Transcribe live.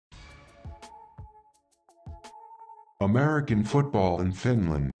American football in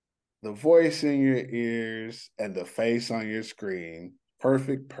Finland. The voice in your ears and the face on your screen,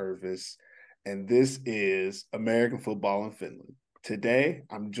 Perfect Pervis, and this is American Football in Finland. Today,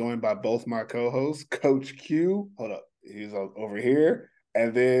 I'm joined by both my co-hosts, Coach Q. Hold up, he's over here,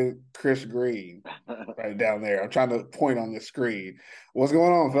 and then Chris Green, right down there. I'm trying to point on the screen. What's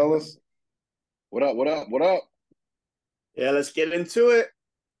going on, fellas? What up? What up? What up? Yeah, let's get into it.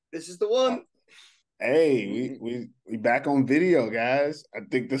 This is the one. Hey, we back on video, guys. I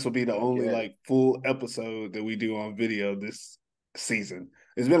think this will be the only like full episode that we do on video this season.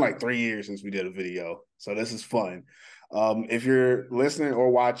 It's been like 3 years since we did a video, so this is fun. If you're listening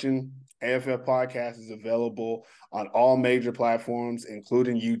or watching, AFF Podcast is available on all major platforms,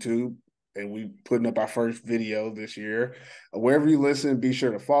 including YouTube, and we putting up our first video this year. Wherever you listen, be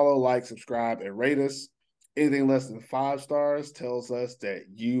sure to follow, like, subscribe, and rate us. Anything less than 5 stars tells us that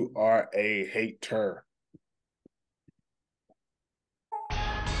you are a hater.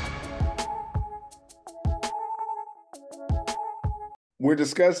 We're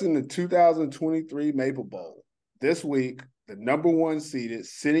discussing the 2023 Maple Bowl. This week, the number 1 seeded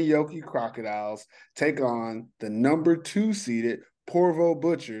Seinäjoki Crocodiles take on the number 2 seeded Porvoo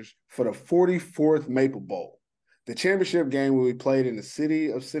Butchers for the 44th Maple Bowl. The championship game will be played in the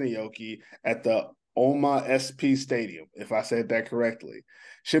city of Seinäjoki at the Oma SP Stadium, if I said that correctly.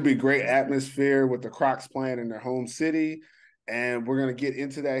 Should be great atmosphere with the Crocs playing in their home city, and we're going to get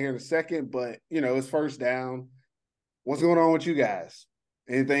into that here in a second, but, it's first down. What's going on with you guys?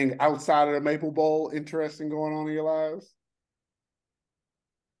 Anything outside of the Maple Bowl interesting going on in your lives?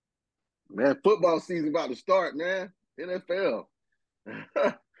 Man, football season about to start, man. NFL.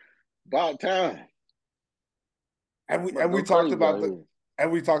 About time. Have we talked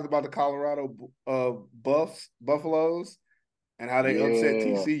about the Colorado Buffaloes and how they upset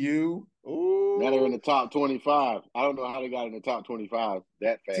TCU? Ooh. Now they're in the top 25. I don't know how they got in the top 25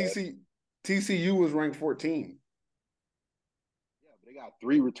 that fast. TCU was ranked 14. Yeah, but they got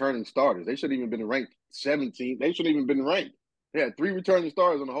 3 returning starters. They shouldn't even been ranked 17. They shouldn't even been ranked. They had 3 returning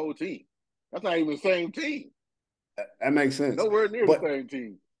starters on the whole team. That's not even the same team. That makes sense. Nowhere near the same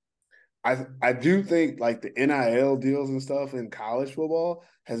team. I do think like the NIL deals and stuff in college football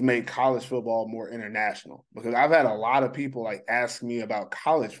has made college football more international, because I've had a lot of people like ask me about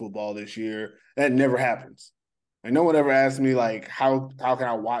college football this year. That never happens. Like no one ever asked me like how can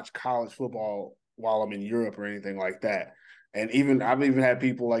I watch college football while I'm in Europe or anything like that. And I've even had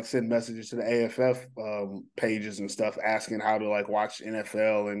people like send messages to the AFF pages and stuff asking how to like watch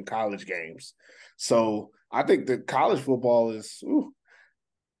NFL and college games. So I think that college football is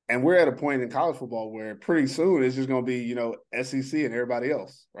and we're at a point in college football where pretty soon it's just going to be, SEC and everybody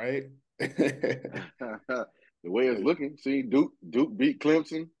else, right? The way it's looking, see, Duke beat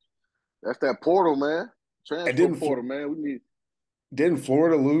Clemson. That's that portal, man. Transfer portal, man. Didn't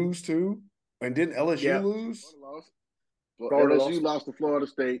Florida lose too? And didn't LSU lose? Florida lost to Florida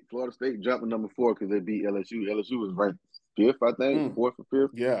State. Florida State jumped to number 4 because they beat LSU. LSU was ranked 5th, I think, 4th or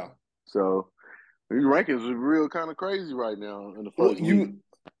 5th. Yeah. So these rankings are real kind of crazy right now in the first week.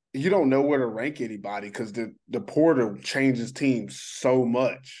 You don't know where to rank anybody because the portal changes teams so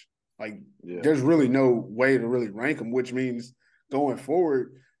much. There's really no way to really rank them, which means going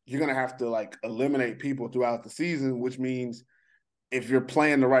forward, you're going to have to like eliminate people throughout the season, which means if you're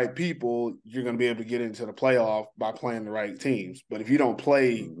playing the right people, you're going to be able to get into the playoff by playing the right teams. But if you don't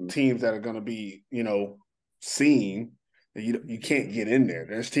play teams that are going to be, seen, you can't get in there.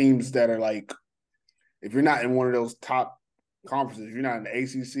 There's teams that are like, if you're not in one of those top conferences, if you're not in the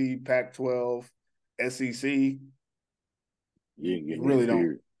ACC, Pac-12, SEC, you really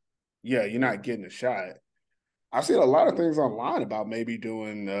don't. Yeah, you're not getting a shot. I've seen a lot of things online about maybe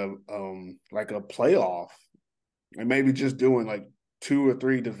doing like a playoff, and maybe just doing like 2 or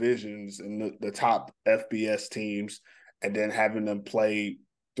 3 divisions and the top FBS teams, and then having them play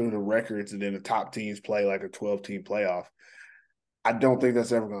through the records, and then the top teams play like a 12-team playoff. I don't think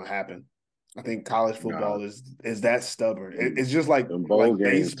that's ever going to happen. I think college football is that stubborn. It's just like bowl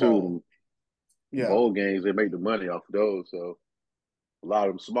games baseball. Too. Yeah, bowl games, they make the money off of those. So a lot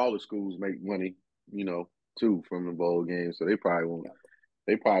of them smaller schools make money, too, from the bowl games. So they probably won't.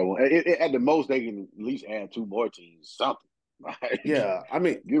 They probably won't. At the most, they can at least add 2 more teams, something. Like, yeah, I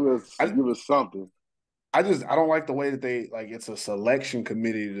mean, give us something. I don't like the way that they like it's a selection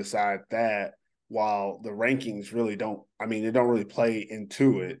committee to decide that, while the rankings really don't. I mean, they don't really play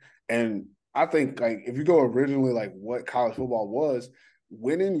into it. And I think like if you go originally like what college football was,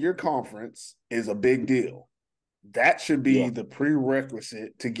 winning your conference is a big deal. That should be the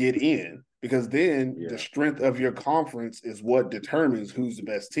prerequisite to get in, because then the strength of your conference is what determines who's the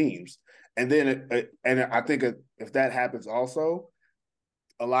best teams. And then, and I think if that happens also,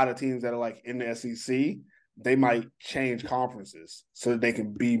 a lot of teams that are like in the SEC, they might change conferences so that they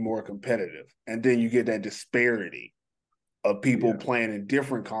can be more competitive. And then you get that disparity of people playing in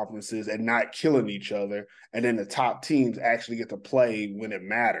different conferences and not killing each other. And then the top teams actually get to play when it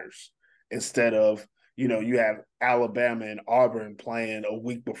matters instead of, you have Alabama and Auburn playing a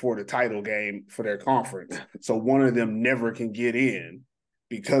week before the title game for their conference. So one of them never can get in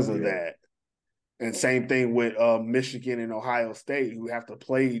because of that. And same thing with Michigan and Ohio State, who have to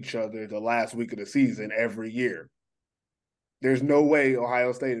play each other the last week of the season every year. There's no way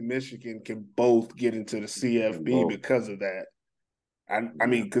Ohio State and Michigan can both get into the CFB because of that. I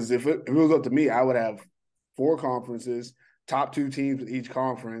mean, because if it was up to me, I would have 4 conferences, top 2 teams in each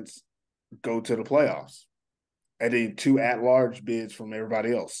conference go to the playoffs, and then 2 at-large bids from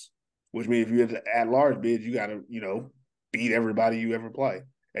everybody else, which means if you have the at-large bid, you got to, beat everybody you ever play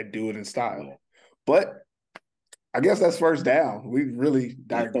and do it in style. But I guess that's first down. We really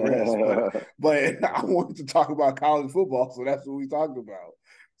digress, but I wanted to talk about college football, so that's what we talked about.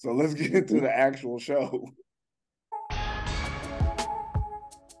 So let's get into the actual show.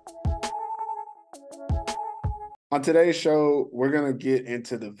 On today's show, we're going to get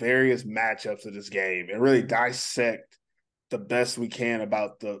into the various matchups of this game and really dissect the best we can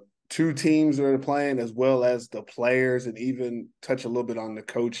about the 2 teams that are playing, as well as the players, and even touch a little bit on the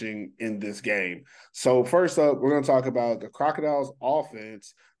coaching in this game. So first up, we're going to talk about the Crocodiles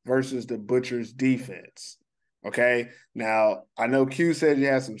offense versus the Butchers defense. Okay. Now, I know Q said you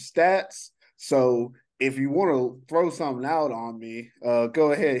had some stats. So if you want to throw something out on me,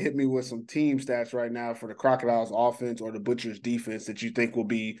 go ahead, hit me with some team stats right now for the Crocodiles offense or the Butchers defense that you think will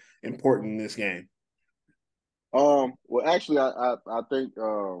be important in this game. Well, actually, I think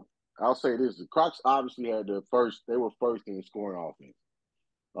I'll say this: the Crocs obviously had they were first in scoring offense.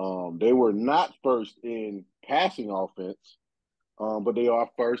 They were not first in passing offense, but they are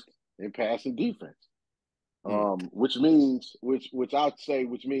first in passing defense. Which means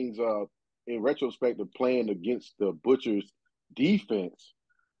in retrospect of playing against the Butchers defense,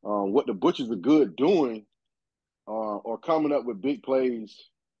 what the Butchers are good doing, or coming up with big plays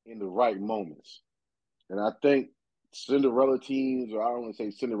in the right moments. And I think Cinderella teams, or I don't want to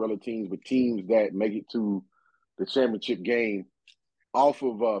say Cinderella teams, but teams that make it to the championship game off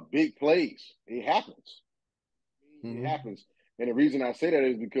of big plays, it happens. It happens. And the reason I say that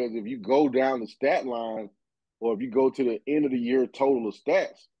is because if you go down the stat line, or if you go to the end of the year total of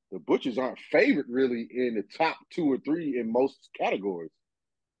stats, the Butchers aren't favored really in the top 2 or 3 in most categories.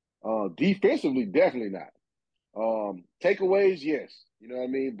 Defensively, definitely not. Takeaways, yes. You know what I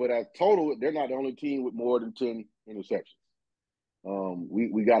mean? But at total, they're not the only team with more than 10 interceptions.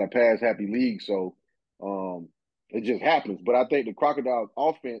 We got a pass-happy league, so it just happens. But I think the Crocodiles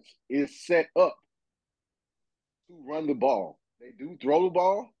offense is set up to run the ball. They do throw the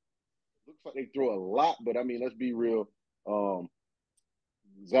ball. Looks like they throw a lot, but I mean, let's be real.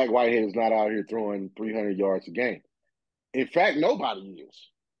 Zach Whitehead is not out here throwing 300 yards a game. In fact, nobody is,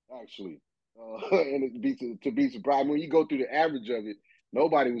 actually. And to be surprised, when you go through the average of it,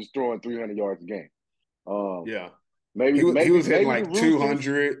 nobody was throwing 300 yards a game. Maybe he was hitting like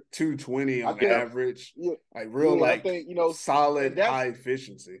 200, 220 on average. Yeah, like real, I think, solid high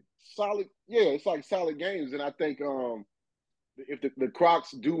efficiency. Solid, it's like solid games. And I think if the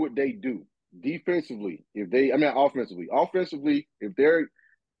Crocs do what they do defensively, offensively, if they're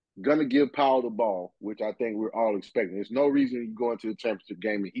gonna give Powell the ball, which I think we're all expecting, there's no reason you go into the championship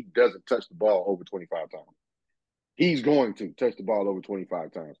game and he doesn't touch the ball over 25 times. He's going to touch the ball over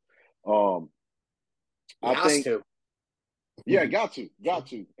 25 times. I think, got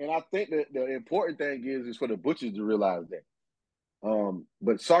to. And I think that the important thing is for the Butchers to realize that.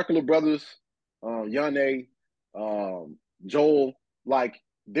 But Sarkler brothers, Yane, Joel, like,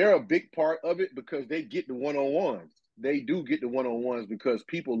 they're a big part of it because they get the one-on-ones. They do get the one-on-ones because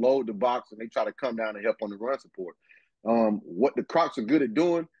people load the box and they try to come down and help on the run support. What the Crocs are good at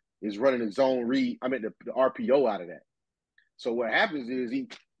doing is running a zone read, the RPO out of that. So what happens is he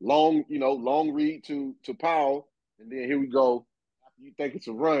long read to Powell, and then here we go. After you think it's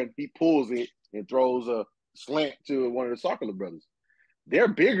a run, he pulls it and throws a slant to one of the Sarkler brothers. They're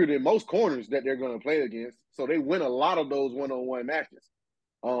bigger than most corners that they're going to play against, so they win a lot of those one-on-one matches.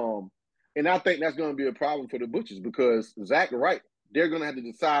 And I think that's going to be a problem for the Butchers because Zach, right, they're going to have to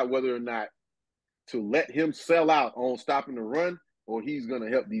decide whether or not to let him sell out on stopping the run, or he's going to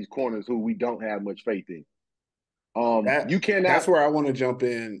help these corners who we don't have much faith in. That's where I want to jump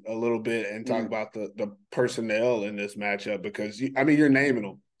in a little bit and talk about the personnel in this matchup because you're naming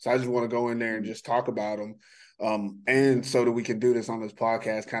them, so I just want to go in there and just talk about them. And so that we can do this on this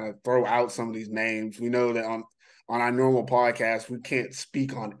podcast, kind of throw out some of these names. We know that on our normal podcast, we can't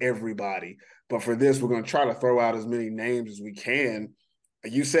speak on everybody. But for this, we're going to try to throw out as many names as we can.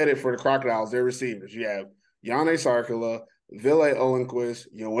 You said it for the Crocodiles, their receivers. You have Janne Sarkila, Ville Olenquist,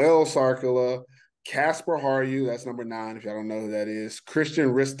 Joel Sarkila, Casper Harju, that's number 9, if y'all don't know who that is, Christian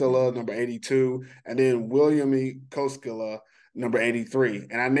Ristila, number 82, and then William Koskela, number 83.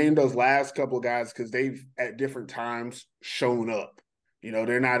 And I named those last couple of guys because they've at different times shown up. You know,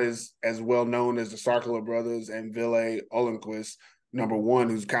 they're not as well known as the Sarkila brothers and Ville Olenquist, number 1,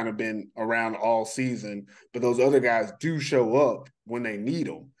 who's kind of been around all season. But those other guys do show up when they need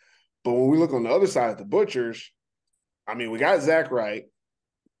them. But when we look on the other side of the Butchers, I mean, we got Zach Wright.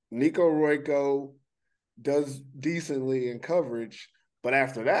 Nico Royko does decently in coverage. But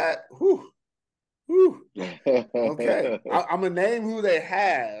after that, okay. I'm going to name who they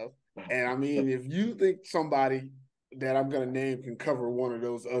have. And, I mean, if you think somebody that I'm going to name can cover one of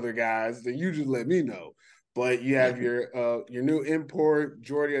those other guys, then you just let me know. But you have your new import,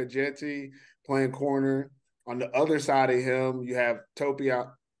 Jordi Ajeti, playing corner. On the other side of him, you have Topi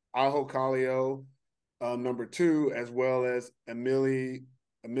Ahokalio, number 2, as well as Emili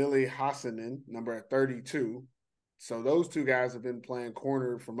Hassanen, number 32. So those 2 guys have been playing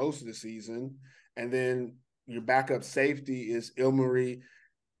corner for most of the season. And then your backup safety is Ilmari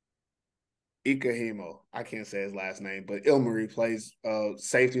Ikahimo. I can't say his last name, but Ilmari plays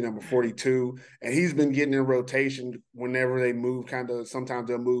safety number 42. And he's been getting in rotation whenever they move. Sometimes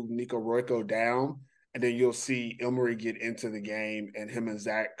they'll move Nico Royko down, and then you'll see Ilmari get into the game, and him and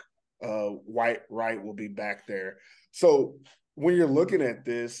Zach Wright will be back there. So when you're looking at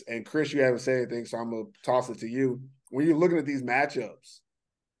this, and Chris, you haven't said anything, so I'm going to toss it to you. When you're looking at these matchups,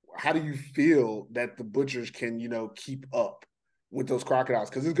 how do you feel that the Butchers can, keep up with those Crocodiles?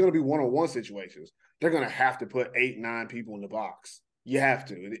 Because it's going to be one-on-one situations. They're going to have to put 8, 9 people in the box. You have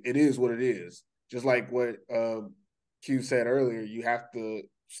to. It is what it is. Just like what Q said earlier, you have to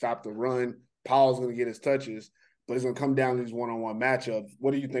stop the run. Powell's going to get his touches, but it's going to come down to these one-on-one matchups.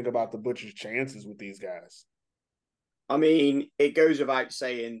 What do you think about the Butchers' chances with these guys? I mean, it goes without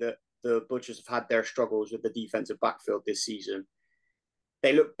saying that the Butchers have had their struggles with the defensive backfield this season.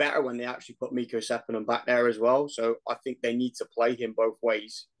 They look better when they actually put Mikko Seppänen back there as well. So I think they need to play him both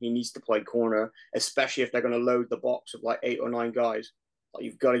ways. He needs to play corner, especially if they're going to load the box of like 8 or 9 guys. Like,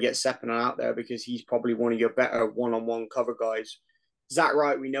 you've got to get Seppänen out there because he's probably one of your better one-on-one cover guys. Zach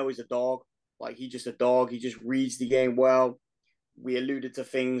Wright, we know, is a dog. Like, he's just a dog. He just reads the game well. We alluded to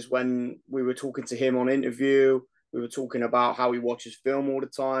things when we were talking to him on interview. We were talking about how he watches film all the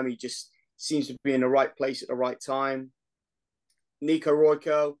time. He just seems to be in the right place at the right time. Nico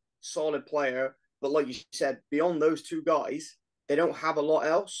Royko, solid player. But like you said, beyond those 2 guys, they don't have a lot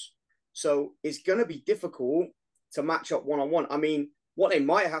else. So it's going to be difficult to match up one-on-one. I mean, what they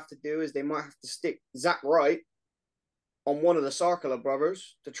might have to do is they might have to stick Zach Wright on one of the Sarkila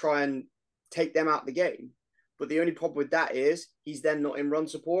brothers to try and take them out the game. But the only problem with that is he's then not in run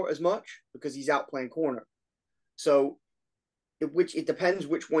support as much because he's out playing corner. So it depends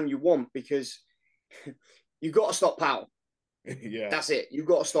which one you want, because you've got to stop Powell. Yeah. That's it. You've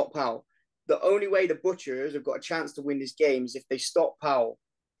got to stop Powell. The only way the Butchers have got a chance to win this game is if they stop Powell.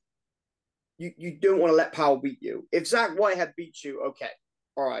 You don't want to let Powell beat you. If Zach Whitehead beats you, okay,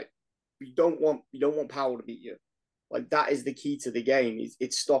 all right. You don't want Powell to beat you. Like, that is the key to the game.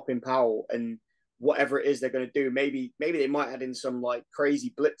 It's stopping Powell, and whatever it is they're going to do. Maybe they might add in some like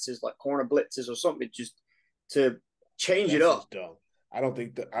crazy blitzes, like corner blitzes or something, just to change it up. Dumb. I don't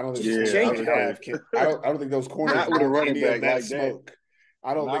think I don't think those corners not with a running any back of that like smoke. That.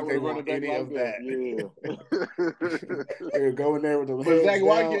 I don't not think they want any like of that. Yeah. They're going there with the heads Zach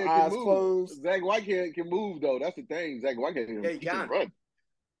down, eyes closed. Zach Whitehead can move, though. That's the thing. Zach Whitehead can run.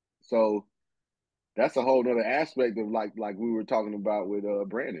 So that's a whole other aspect of like we were talking about with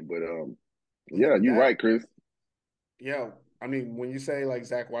Brandon. But yeah, you're right, Chris. Yeah, I mean, when you say like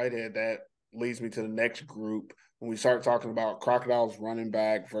Zach Whitehead, that leads me to the next group. When we start talking about Crocodiles running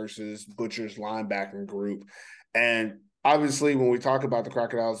back versus Butchers linebacker group. And obviously when we talk about the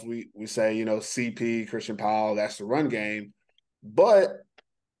Crocodiles, we say, CP, Christian Powell, that's the run game. But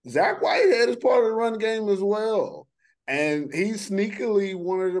Zach Whitehead is part of the run game as well. And he's sneakily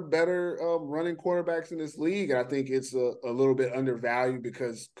one of the better running quarterbacks in this league. And I think it's a little bit undervalued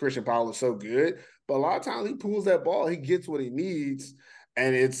because Christian Powell is so good. But a lot of times he pulls that ball, he gets what he needs.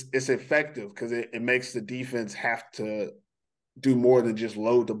 And it's effective because it makes the defense have to do more than just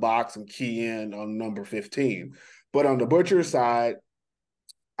load the box and key in on number 15. But on the Butcher side,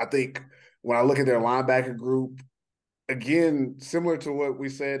 I think when I look at their linebacker group, again, similar to what we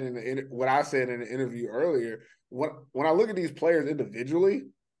said what I said in the interview earlier, when I look at these players individually,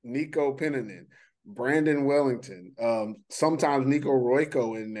 Nico Pennanen, Brandon Wellington, sometimes Nico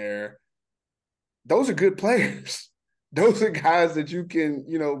Royko in there, those are good players. Those are guys that you can,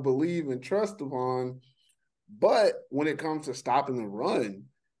 believe and trust upon. But when it comes to stopping the run,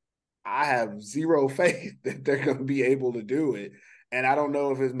 I have zero faith that they're going to be able to do it. And I don't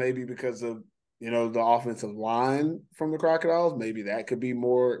know if it's maybe because of, the offensive line from the Crocodiles. Maybe that could be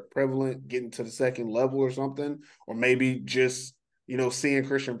more prevalent, getting to the second level or something. Or maybe just, seeing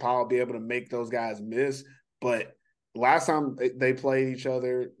Christian Powell be able to make those guys miss. But last time they played each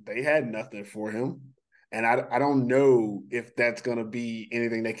other, they had nothing for him. And I don't know if that's going to be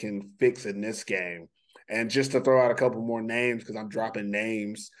anything they can fix in this game. And just to throw out a couple more names, because I'm dropping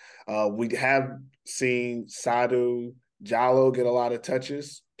names, we have seen Sadhu Jallo get a lot of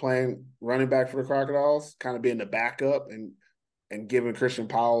touches playing running back for the Crocodiles, kind of being the backup and giving Christian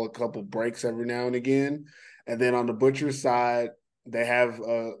Powell a couple breaks every now and again. And then on the Butchers side, they have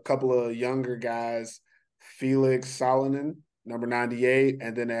a couple of younger guys, Felix Salonen, number 98,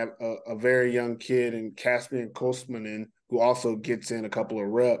 and then they have a very young kid in Caspian Kosmanen, who also gets in a couple of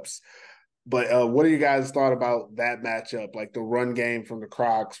reps. But what do you guys thought about that matchup, like the run game from the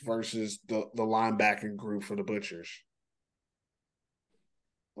Crocs versus the linebacking group for the Butchers?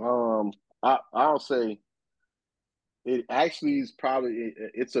 I'll say it actually is probably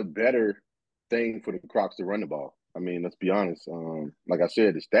it's a better thing for the Crocs to run the ball. I mean, let's be honest. Like I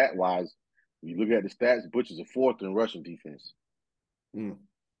said, the stat wise, you look at the stats, Butchers are fourth in rushing defense.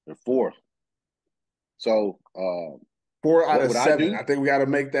 They're fourth. So 4 out of 7. I think we got to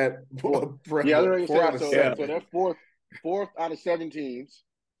make that. Yeah, 4 out of 7. So they're fourth out of 7 teams.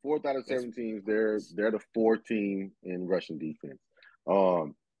 Fourth out of 7 teams. They're the 4th team in rushing defense.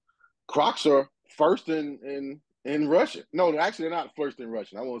 Crocs are first in rushing. No, actually, they're not first in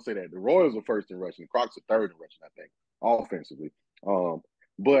rushing. I won't say that. The Royals are first in rushing. The Crocs are third in rushing, I think, offensively.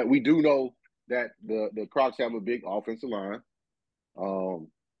 But we do know that the Crocs have a big offensive line.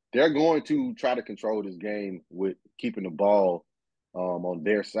 They're going to try to control this game with keeping the ball on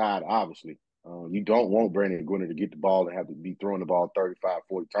their side, obviously. You don't want Brandon Gwinner to get the ball and have to be throwing the ball 35,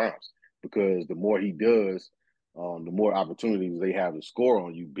 40 times, because the more he does, the more opportunities they have to score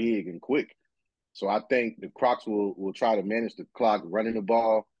on you big and quick. So I think the Crocs will try to manage the clock running the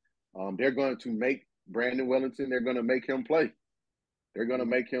ball. They're going to make Brandon Wellington, they're going to make him play. I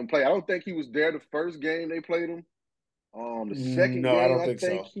don't think he was there the first game they played him. The second game, I don't think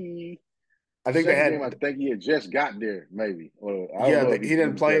so. I think he had just got there, maybe. He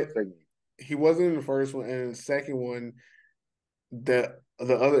didn't play. He wasn't in the first one, and in the second one, the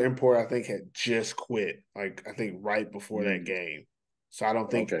other import I think had just quit. Like I think right before that game. So I don't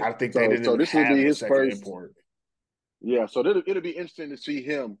think they didn't have a second import. Yeah, so it'll be interesting to see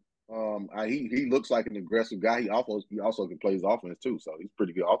him. He looks like an aggressive guy. He also can play his offense too, so he's a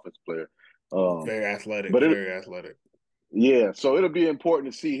pretty good offensive player. Very athletic. Yeah, so it'll be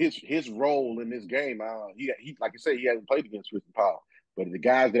important to see his role in this game. He like you say, he hasn't played against Christian Powell, but the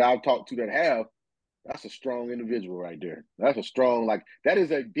guys that I've talked to that have, that's a strong individual right there. That's a strong, that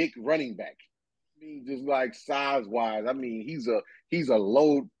is a big running back. I mean, just like size wise, I mean, he's a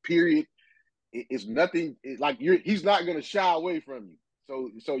load. Period. It's nothing. He's not going to shy away from you.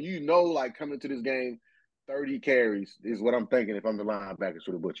 So coming to this game, 30 carries is what I'm thinking if I'm the linebackers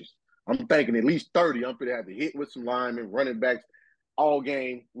for the Butchers. I'm thinking at least 30. I'm going to have to hit with some linemen, running backs all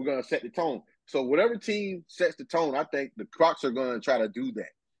game. We're going to set the tone. So whatever team sets the tone, I think the Crocs are going to try to do that.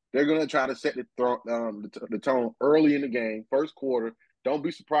 They're going to try to set the tone early in the game, first quarter. Don't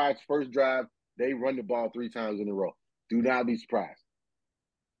be surprised, first drive, they run the ball 3 times in a row. Do not be surprised.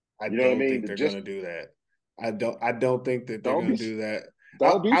 I don't think they're going to do that. I don't think that they're going to do that.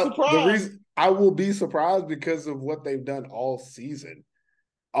 Don't be surprised. The reason I will be surprised because of what they've done all season.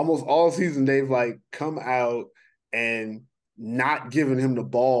 Almost all season, they've come out and not given him the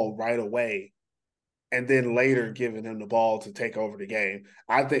ball right away, and then later giving him the ball to take over the game.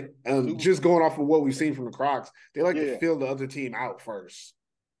 I think just going off of what we've seen from the Crocs, they to feel the other team out first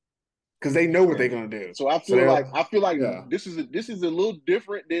because they know what they're going to do. So I feel like this is a little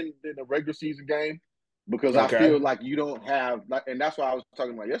different than the regular season game, because I feel like you don't have and that's why I was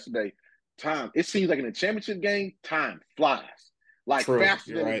talking about yesterday. Time, it seems like in a championship game, time flies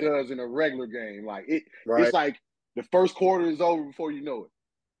faster than it does in a regular game. It's like the first quarter is over before you know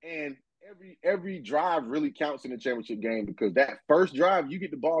it, and every drive really counts in a championship game, because that first drive, you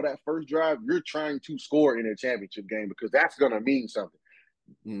get the ball, that first drive, you're trying to score in a championship game, because that's going to mean something.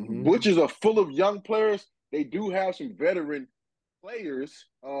 Butchers are full of young players. They do have some veteran players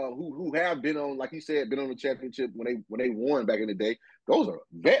who have been on, like you said, been on the championship when they won back in the day. Those are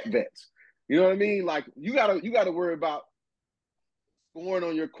vets. You know what I mean? Like you gotta worry about scoring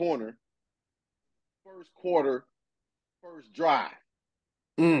on your corner, first quarter, first drive.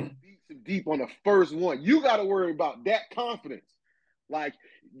 Deep on the first one. You got to worry about that confidence. Like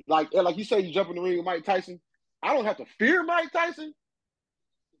you say, you jump in the ring with Mike Tyson. I don't have to fear Mike Tyson.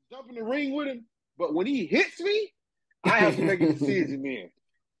 Jump in the ring with him, but when he hits me, I have to make a decision then.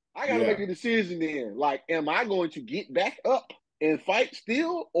 I got to make a decision then. Like, am I going to get back up and fight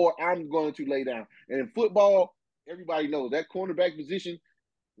still, or I'm going to lay down? And in football, everybody knows that cornerback position,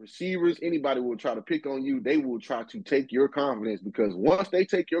 receivers, anybody will try to pick on you. They will try to take your confidence, because once they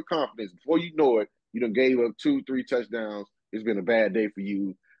take your confidence, before you know it, you done gave up 2-3 touchdowns. It's been a bad day for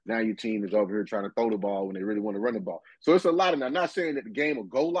you. Now your team is over here trying to throw the ball when they really want to run the ball. So it's a lot of that. I'm not saying that the game will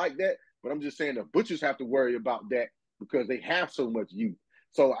go like that, but I'm just saying the Butchers have to worry about that because they have so much youth.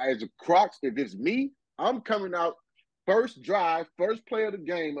 So as a Crocs, if it's me, I'm coming out first drive, first play of the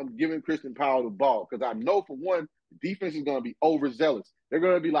game, I'm giving Christian Powell the ball, because I know, for one, the defense is going to be overzealous. They're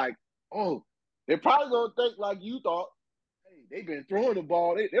going to be like, oh, they're probably going to think like you thought. Hey, they've been throwing the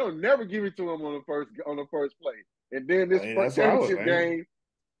ball. They'll never give it to them on the first play. And then this first championship game,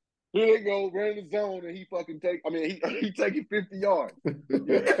 here they go, running the zone, and he he taking 50 yards. You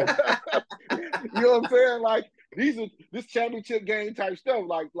know what I'm saying? Like, this championship game type stuff.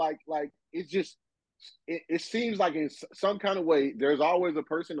 Like it's just, it seems like in some kind of way, there's always a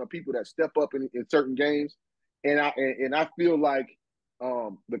person or people that step up in certain games. And I feel like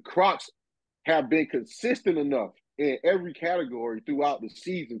the Crocs have been consistent enough in every category throughout the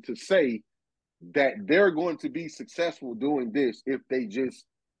season to say that they're going to be successful doing this if they just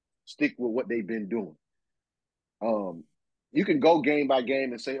stick with what they've been doing. You can go game by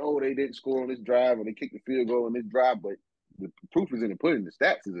game and say, oh, they didn't score on this drive or they kicked the field goal on this drive, but the proof is in the pudding. The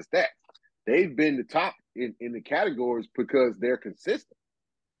stats is the stats. They've been the top in the categories because they're consistent.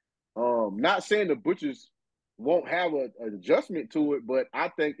 Not saying the Butchers won't have an adjustment to it, but I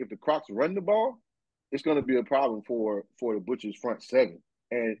think if the Crocs run the ball, it's going to be a problem for the Butchers front seven.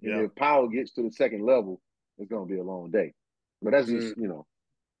 And if Powell gets to the second level, it's going to be a long day. But that's just,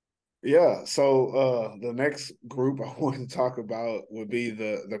 Yeah, so the next group I want to talk about would be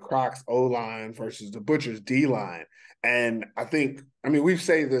the Crocs O-line versus the Butchers D-line. And we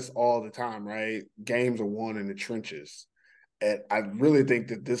say this all the time, right? Games are won in the trenches. And I really think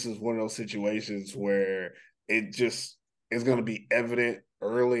that this is one of those situations where it just is going to be evident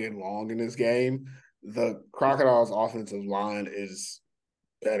early and long in this game. The Crocodiles' offensive line is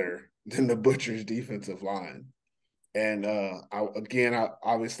better than the Butchers' defensive line. And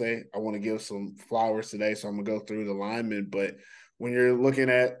obviously I want to give some flowers today, so I'm going to go through the linemen. But when you're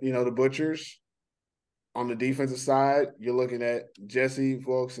looking at, the Butchers on the defensive side, you're looking at Jesse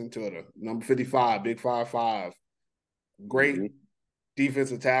Fulks-Tuda, number 55, big 5'5", great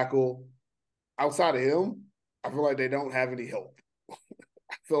defensive tackle. Outside of him, I feel like they don't have any help.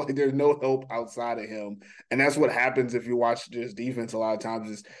 I feel like there's no help outside of him. And that's what happens if you watch this defense a lot of times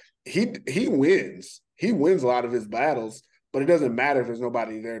is he wins. He wins a lot of his battles, but it doesn't matter if there's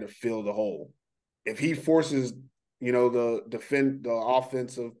nobody there to fill the hole. If he forces, the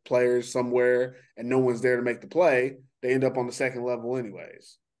offensive players somewhere and no one's there to make the play, they end up on the second level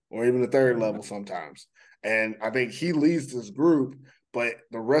anyways, or even the third level sometimes. And I think he leads this group, but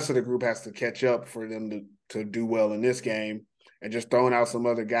the rest of the group has to catch up for them to do well in this game. And just throwing out some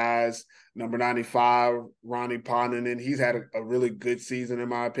other guys, number 95, Ronnie Ponanen, he's had a really good season in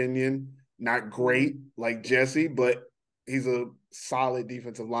my opinion. Not great like Jesse, but he's a solid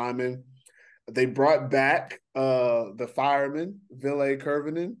defensive lineman. They brought back the fireman, Ville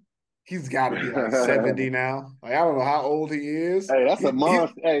Kurvinen. He's got to be like 70 now. Like, I don't know how old he is. Hey, that's a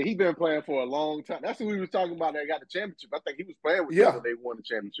monster. Hey, he's been playing for a long time. That's who we was talking about that got the championship. I think he was playing with them when they won the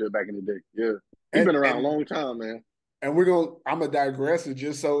championship back in the day. Yeah. He's been around a long time, man. And I'm going to digress it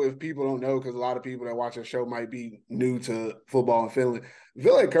just so if people don't know, because a lot of people that watch our show might be new to football in Finland.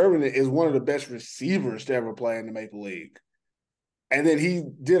 Ville Kurvinen is one of the best receivers to ever play in the Maple League. And then he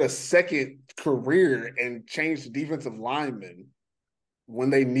did a second career and changed the defensive lineman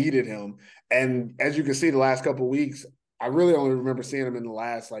when they needed him. And as you can see, the last couple of weeks, I really only remember seeing him in the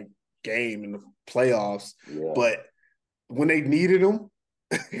last game in the playoffs. Yeah. But when they needed him,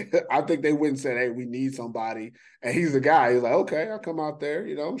 I think they went and said, hey, we need somebody. And he's the guy. He's like, okay, I'll come out there.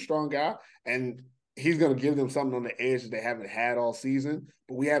 I'm a strong guy. And he's going to give them something on the edge that they haven't had all season.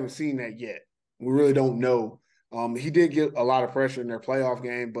 But we haven't seen that yet. We really don't know. He did get a lot of pressure in their playoff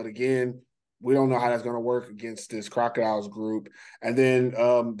game. But, again, we don't know how that's going to work against this Crocodiles group. And then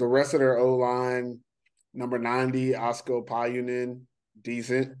the rest of their O-line, Number 90, Asko Pajunen,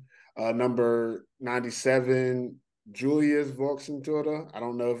 decent. Number 97, Julius Volksentruda. I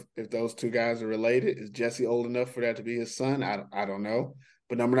don't know if those two guys are related. Is Jesse old enough for that to be his son? I don't know.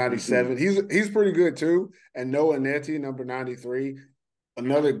 But number 97, he's pretty good too. And Noah Nettie, number 93,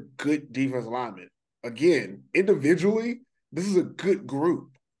 another good defensive lineman. Again, individually, this is a good group.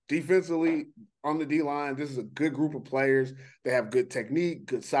 Defensively, on the D-line, this is a good group of players. They have good technique,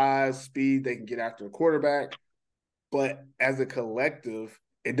 good size, speed. They can get after the quarterback. But as a collective,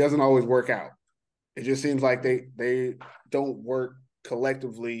 it doesn't always work out. It just seems like they don't work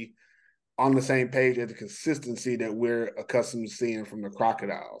collectively on the same page at the consistency that we're accustomed to seeing from the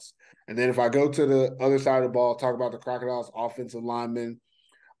Crocodiles. And then if I go to the other side of the ball, talk about the Crocodiles offensive linemen,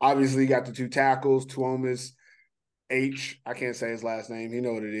 obviously you got the two tackles, Tuomas I can't say his last name. You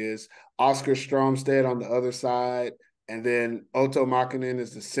know what it is. Oscar Stromstead on the other side. And then Otto Makinen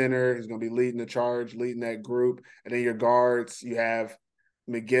is the center. He's going to be leading the charge, leading that group. And then your guards, you have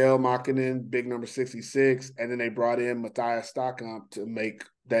Miguel Makinen, big number 66. And then they brought in Matthias Stockamp to make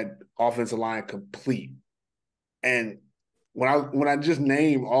that offensive line complete. And when I just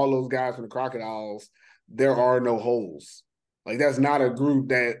name all those guys from the Crocodiles, there are no holes. Like, that's not a group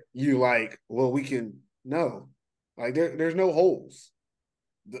that you like, well, we can – no. Like, there's no holes.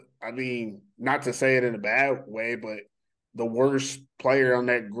 I mean, not to say it in a bad way, but the worst player on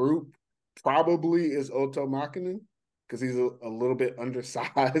that group probably is Otto Makinen because he's a little bit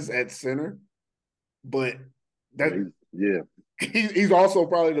undersized at center. But he's also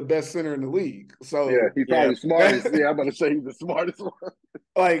probably the best center in the league. So yeah, he's probably the smartest. Yeah, I'm about to say he's the smartest one.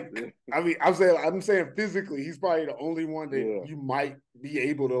 Like, I mean, I'm saying physically, he's probably the only one that you might be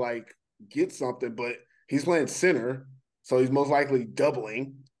able to like get something, but he's playing center, so he's most likely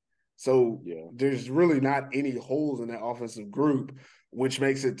doubling. So there's really not any holes in that offensive group, which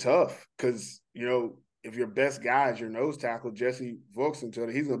makes it tough because, you know, if your best guy is your nose tackle, Jesse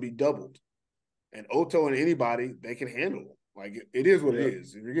Volksentruda, he's going to be doubled. And Otto and anybody, they can handle. Like, it is what it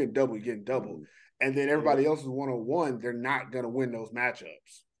is. If you're getting doubled, you're getting doubled. And then everybody else is one-on-one, they're not going to win those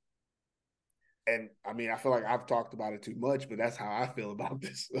matchups. And, I mean, I feel like I've talked about it too much, but that's how I feel about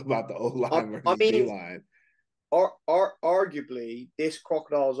this, about the O-line versus D-line. Arguably, this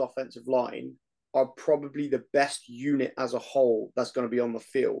Crocodiles offensive line are probably the best unit as a whole that's going to be on the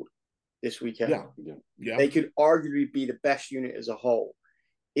field this weekend. Yeah. They could arguably be the best unit as a whole.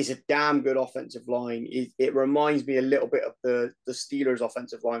 It's a damn good offensive line. It reminds me a little bit of the Steelers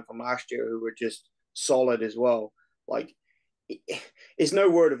offensive line from last year, who were just solid as well. Like, it's no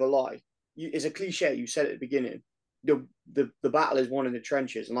word of a lie. It's a cliche. You said at the beginning. The battle is won in the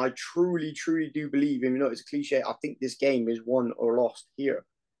trenches, and I truly do believe, even though it's a cliche, I think this game is won or lost here,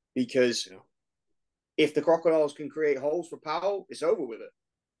 because if the Crocodiles can create holes for Powell, it's over with it.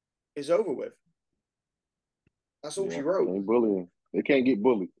 It's over with. That's all she wrote. Ain't bullying. They can't get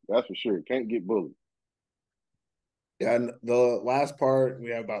bullied. That's for sure. Can't get bullied. Yeah, and the last part,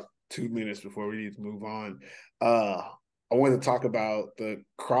 we have about 2 minutes before we need to move on. I want to talk about the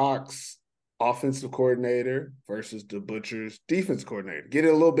Crocs offensive coordinator versus the Butchers defense coordinator. Get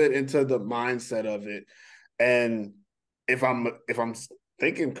a little bit into the mindset of it. And if I'm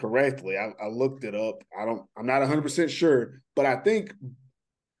thinking correctly, I looked it up. I'm not 100% sure, but I think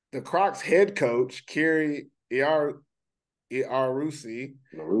the Crocs head coach, Kiri Iarusi,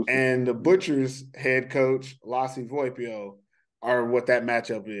 and the Butchers head coach, Lassi Voipio, are what that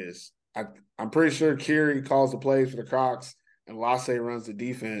matchup is. I'm pretty sure Kiri calls the plays for the Crocs and Lassi runs the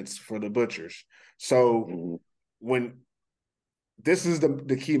defense for the Butchers. So when this is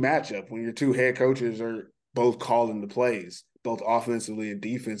the key matchup, when your two head coaches are both calling the plays, both offensively and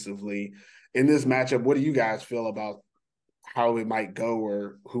defensively, in this matchup, what do you guys feel about how it might go,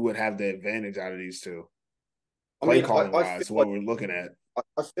 or who would have the advantage out of these two? Play calling wise, what we're looking at.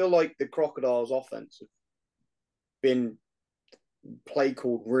 I feel like the Crocodiles offense have been play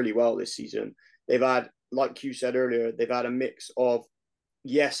called really well this season. They've had, like you said earlier, they've had a mix of,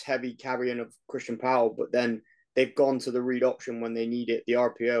 heavy carrying of Christian Powell, but then they've gone to the read option when they need it, the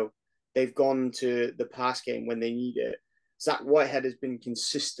RPO. They've gone to the pass game when they need it. Zach Whitehead has been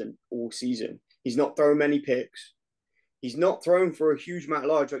consistent all season. He's not thrown many picks. He's not thrown for a huge amount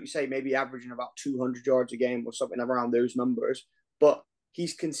of yards, like you say, maybe averaging about 200 yards a game or something around those numbers. But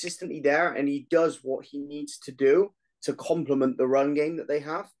he's consistently there, and he does what he needs to do to complement the run game that they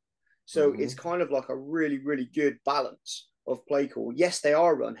have. So it's kind of like a really, really good balance of play call. Yes, they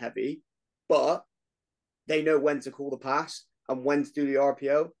are run heavy, but they know when to call the pass and when to do the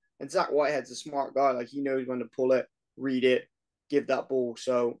RPO. And Zach Whitehead's a smart guy. Like, he knows when to pull it, read it, give that ball.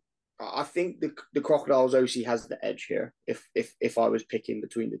 So I think the Crocodiles OC has the edge here if I was picking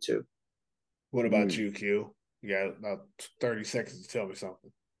between the two. What about you, Q? You got about 30 seconds to tell me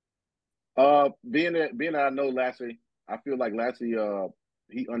something. Being that I know Lassie, I feel like Lassie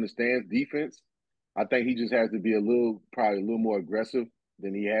he understands defense. I think he just has to be probably a little more aggressive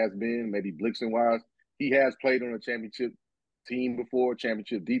than he has been, maybe blitzing wise. He has played on a championship team before,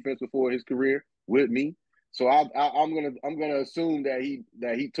 championship defense before his career with me. So I'm gonna assume that he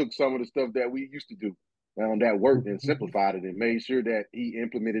took some of the stuff that we used to do that worked and simplified it and made sure that he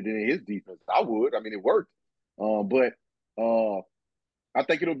implemented it in his defense. I would. I mean, it worked. But I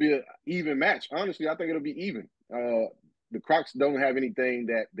think it'll be an even match. Honestly, I think it'll be even. The Crocs don't have anything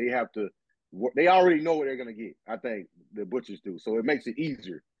that they have to. They already know what they're going to get. I think the Butchers do, so it makes it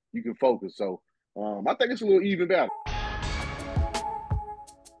easier. You can focus. So I think it's a little even battle.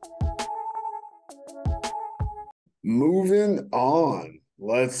 Moving on,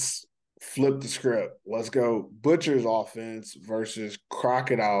 let's flip the script. Let's go Butchers offense versus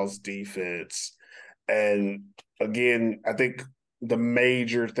Crocodiles defense. And again, I think the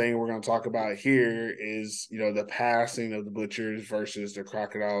major thing we're going to talk about here is, the passing of the Butchers versus the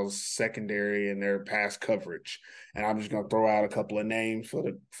Crocodiles secondary and their pass coverage. And I'm just going to throw out a couple of names for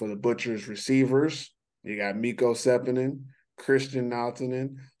the Butchers receivers. You got Mikko Seppänen, Christian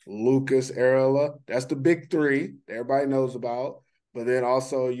Nautanen, Lucas Arella. That's the big three everybody knows about. But then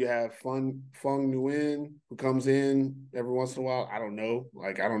also you have Fung Nguyen, who comes in every once in a while. I don't know.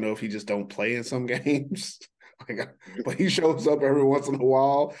 I don't know if he just don't play in some games. But he shows up every once in a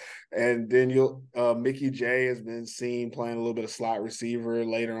while. And then Mickey J has been seen playing a little bit of slot receiver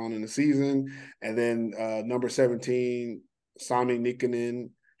later on in the season. And then number 17, Sami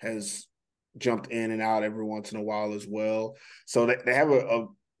Nikkanen, has jumped in and out every once in a while as well. So they have a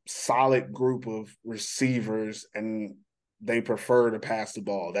solid group of receivers, and they prefer to pass the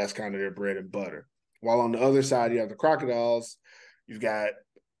ball. That's kind of their bread and butter. While on the other side, you have the Crocodiles. You've got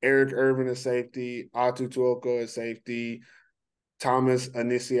Eric Irvin at safety, Atu Tuoko at safety, Thomas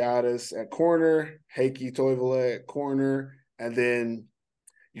Anisiadis at corner, Heikki Toivola at corner, and then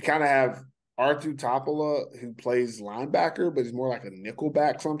you kind of have Artu Tapola, who plays linebacker, but he's more like a nickel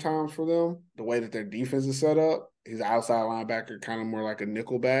back sometimes for them, the way that their defense is set up. He's an outside linebacker, kind of more like a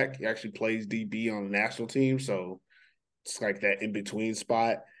nickel back. He actually plays DB on the national team, so it's like that in-between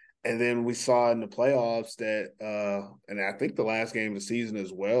spot. And then we saw in the playoffs that, and I think the last game of the season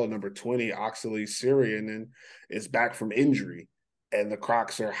as well, number 20, Oxley Syrian, is back from injury. And the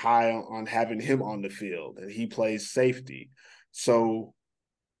Crocs are high on having him on the field, and he plays safety. So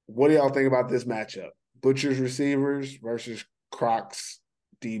what do y'all think about this matchup? Butchers receivers versus Crocs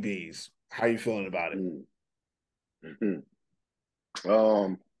DBs. How you feeling about it?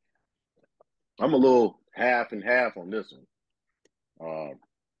 I'm a little half and half on this one.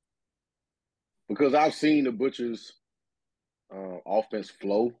 Because I've seen the Butchers offense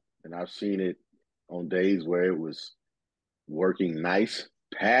flow, and I've seen it on days where it was working nice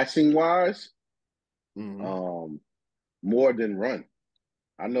passing wise, more than run.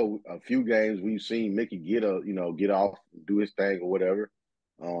 I know a few games we've seen Mickey get off, do his thing or whatever.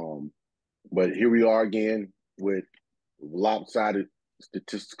 But here we are again with lopsided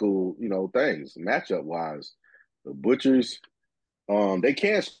statistical, things, matchup wise. The Butchers, they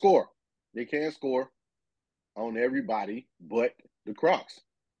can't score. They can't score on everybody but the Crocs.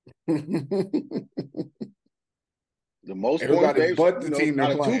 The most everybody points but the team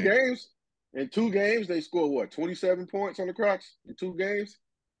they're playing. In 2 games, they scored 27 points on the Crocs in 2 games?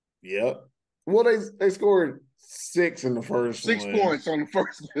 Yep. Well, they scored 6 in the first 6 one. points on the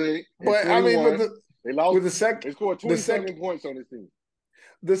first game. But I mean, they lost. With the second, they scored 27 points on this team.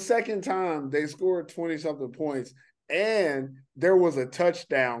 The second time they scored 20-something points, and there was a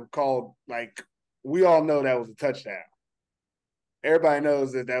touchdown called, we all know that was a touchdown. Everybody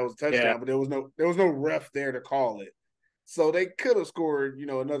knows that was a touchdown, but there was no ref there to call it. So they could have scored,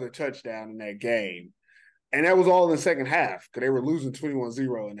 another touchdown in that game. And that was all in the second half because they were losing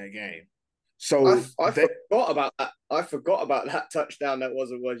 21-0 in that game. So I forgot about that. I forgot about that touchdown that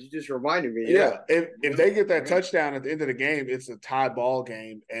wasn't one. You just reminded me. Yeah. If they get that touchdown at the end of the game, it's a tie ball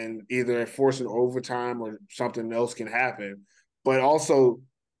game, and either forcing overtime or something else can happen. But also,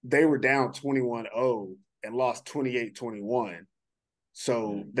 they were down 21-0 and lost 28-21.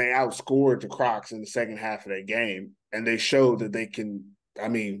 So they outscored the Crocs in the second half of that game, and they showed that they can. I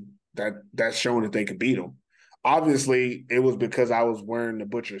mean, that's showing that they can beat them. Obviously, it was because I was wearing the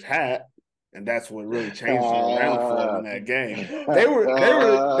Butcher's hat, and that's what really changed it around for them in that game.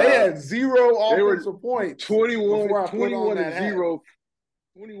 They had 0 offensive points. 21-0.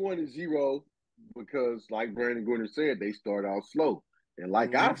 21-0 because, like Brandon Gordon said, they start out slow. And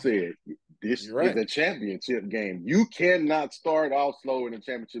like I said, this is a championship game. You cannot start off slow in a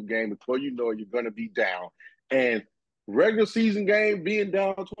championship game before you know you're going to be down. And regular season game, being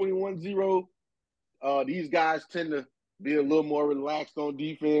down 21-0, these guys tend to be a little more relaxed on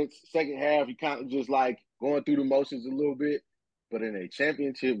defense. Second half, you kind of just like going through the motions a little bit. But in a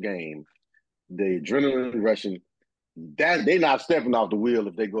championship game, the adrenaline rushing, that they're not stepping off the wheel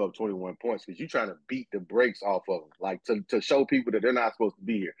if they go up 21 points because you're trying to beat the brakes off of them, like to show people that they're not supposed to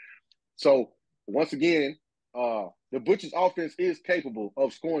be here. So once again, the Butchers offense is capable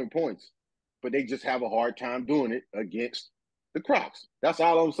of scoring points, but they just have a hard time doing it against the Crocs. That's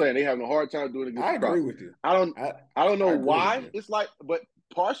all I'm saying. They having a hard time doing it against the Crocs. I agree with you. I don't know why it's like, but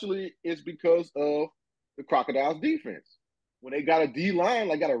partially it's because of the Crocodiles defense. When they got a D line,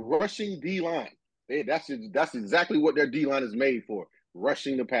 like got a rushing D line. That's exactly what their D line is made for,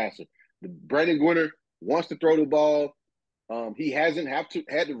 rushing the passer. Brandon Gwinner wants to throw the ball. He hasn't had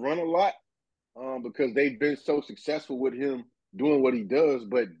to run a lot because they've been so successful with him doing what he does.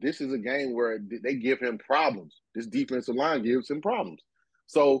 But this is a game where they give him problems. This defensive line gives him problems.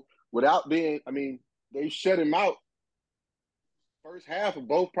 So without being, they shut him out first half of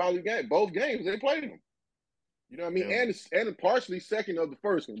both games they played him. You know what I mean? Yeah. And partially second of the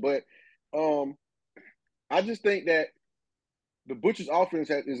first one. But I just think that the Butchers offense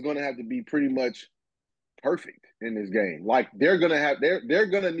is going to have to be pretty much perfect in this game. Like they're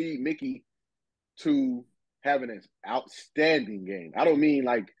gonna need Mickey to have an outstanding game. I don't mean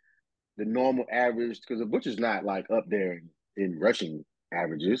like the normal average because the Butchers not like up there in rushing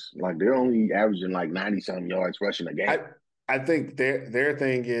averages. Like they're only averaging like 90-something yards rushing a game. I think their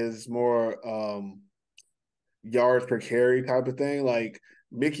thing is more yards per carry type of thing. Like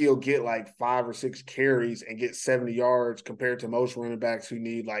Mickey will get like 5 or 6 carries and get 70 yards compared to most running backs who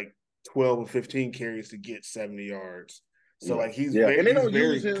need like 12 or 15 carries to get 70 yards. So like he's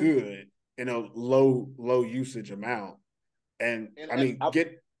very good in a low usage amount. And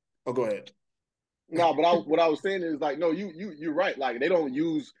go ahead. No, but what I was saying is like, no, you're right. Like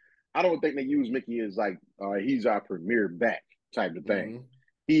I don't think they use Mickey as like he's our premier back type of thing. Mm-hmm.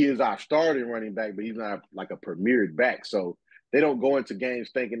 He is our starting running back, but he's not like a premier back. So they don't go into games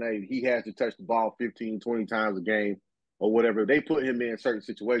thinking that he has to touch the ball 15, 20 times a game or whatever. They put him in certain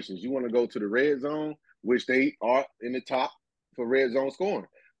situations. You want to go to the red zone, which they are in the top for red zone scoring.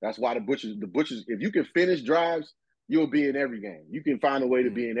 That's why the Butchers, if you can finish drives, you'll be in every game. You can find a way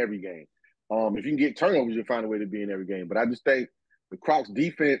to be in every game. If you can get turnovers, you'll find a way to be in every game. But I just think the Crocs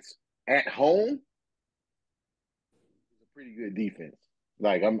defense at home is a pretty good defense.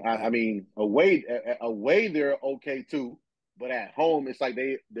 Like away they're okay too, but at home it's like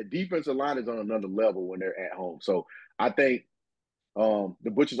the defensive line is on another level when they're at home. So I think the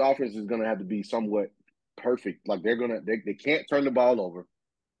Butchers offense is going to have to be somewhat perfect. Like they can't turn the ball over,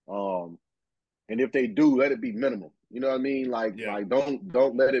 and if they do, let it be minimal. You know what I mean? Like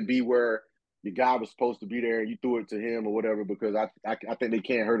don't let it be where your guy was supposed to be there and you threw it to him or whatever, because I think they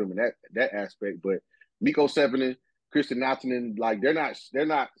can't hurt him in that aspect. But Miko Sepinen, Christian Nattanen, like they're not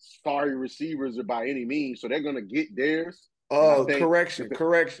sorry receivers or by any means, so they're gonna get theirs. Correction.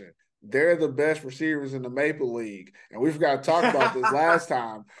 They're the best receivers in the Maple League, and we forgot to talk about this last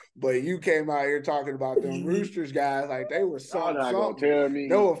time. But you came out here talking about them Roosters guys like they were something. Tell me.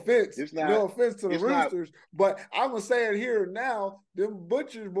 No offense to the Roosters, but I'm gonna say it here now. Them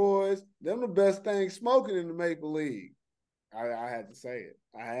Butchers boys, them the best thing smoking in the Maple League. I had to say it.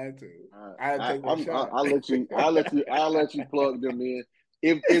 I had to take my shot. I'll let you plug them in.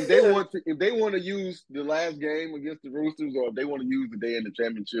 If they want to use the last game against the Roosters, or if they want to use the day in the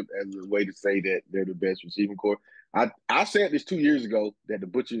championship as a way to say that they're the best receiving corps, I said this 2 years ago that the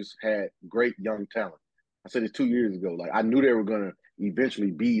Butchers had great young talent. I said this 2 years ago. Like I knew they were gonna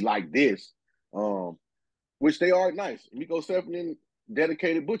eventually be like this, which they are nice. Miko Sepinen,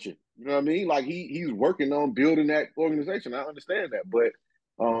 dedicated Butcher. You know what I mean? Like he's working on building that organization. I understand that, but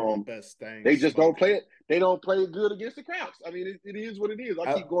best thing they just don't play it. They don't play it good against the Crocs. I mean, it is what it is.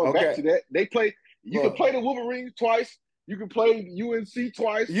 I keep going back to that. They play. You can play the Wolverines twice. You can play UNC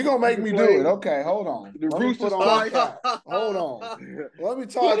twice. You're going to make me do it. Okay, hold on. The Roosters twice. Hold on. Let me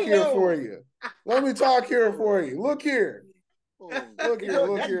talk here for you. Look here. Look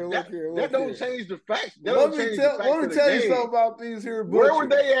here. That don't change the facts. Let me tell you something about these here Butchers.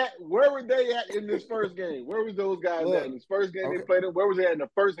 Where were they at in this first game? Where was those guys at in this first game they played in? Where was they at in the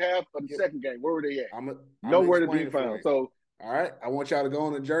first half of the second game? Where were they at? Nowhere to be found. So, all right, I want y'all to go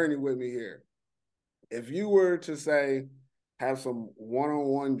on a journey with me here. If you were to say have some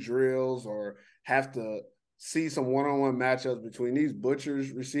one-on-one drills or have to see some one-on-one matchups between these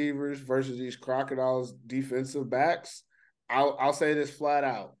Butchers receivers versus these Crocodiles defensive backs, I'll say this flat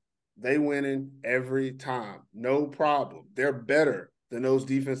out. They winning every time. No problem. They're better than those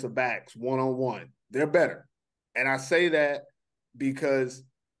defensive backs one-on-one. They're better. And I say that because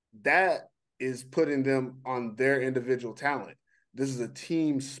that is putting them on their individual talent. This is a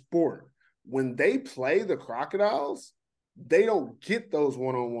team sport. When they play the Crocodiles, they don't get those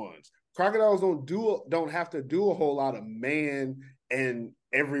one-on-ones. Crocodiles don't have to do a whole lot of man and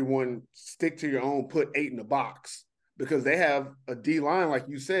everyone stick to your own, put 8 in the box, because they have a D-line, like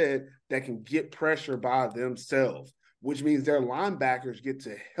you said, that can get pressure by themselves, which means their linebackers get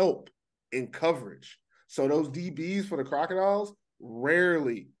to help in coverage. So those DBs for the Crocodiles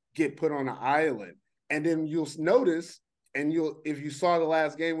rarely get put on an island. And then you'll notice, and if you saw the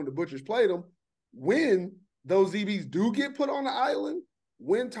last game when the Butchers played them, when those DBs do get put on the island,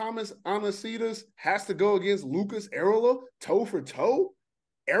 when Thomas Amasitas has to go against Lucas Arola toe for toe,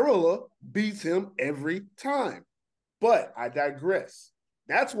 Arola beats him every time. But I digress.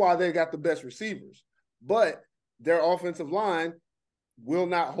 That's why they got the best receivers. But their offensive line will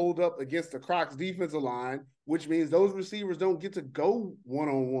not hold up against the Crocs defensive line, which means those receivers don't get to go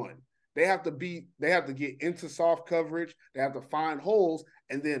one-on-one. They have to get into soft coverage. They have to find holes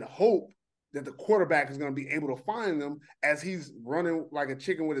and then hope that the quarterback is going to be able to find them as he's running like a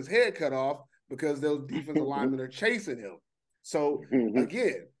chicken with his head cut off because those defensive linemen are chasing him. So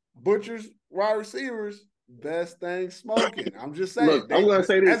again, Butchers wide receivers, best thing smoking. I'm just saying. Look, I'm gonna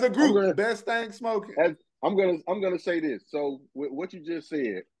say this as a group. Best thing smoking. I'm gonna say this. So with what you just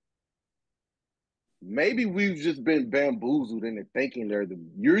said, maybe we've just been bamboozled into thinking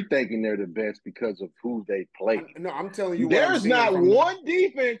you're thinking they're the best because of who they play. No, I'm telling you, there's not one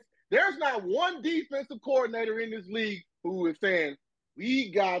defensive coordinator in this league who is saying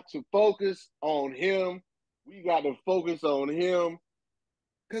we got to focus on him. We got to focus on him.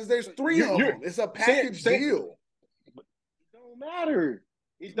 Because there's 3 of them. It's a package deal. It don't matter.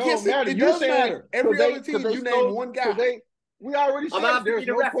 It don't matter. It does matter. Every other team, you name one guy. We already said there's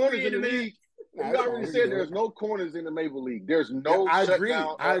no corners in the league. We already said there's no corners in the Maple League. There's no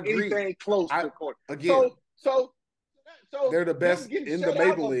shutdown or anything close to corner. Again, so they're the best in the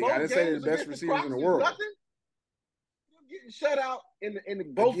Maple League. I didn't say they're the best receivers in the world. Getting shut out in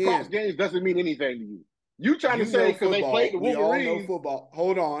both Crocs games doesn't mean anything to you. You trying to say because they played the Wolverines. We all know football.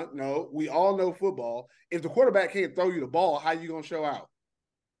 Hold on. No, we all know football. If the quarterback can't throw you the ball, how you going to show out?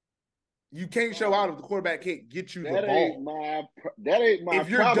 You can't show out if the quarterback can't get you the ball. That ain't my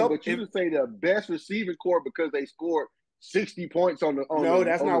problem. But you just say the best receiving core because they scored 60 points on the No,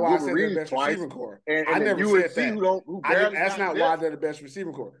 that's not why I said they're the best twice. receiving core. And I never said that. That's not why they're the best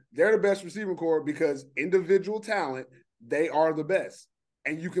receiving core. They're the best receiving core because individual talent, they are the best.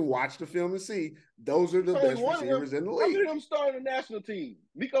 And you can watch the film and see those are the best receivers in the league. How many of them starting the national team?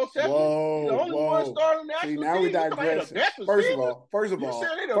 Nico Sessions, the only one starting the national team. See, now we digress. First of all,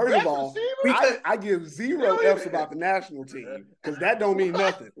 I give 0 F's about the national team because that don't mean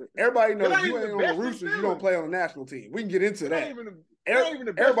nothing. Everybody knows you ain't on the Roosters, you don't play on the national team. We can get into that.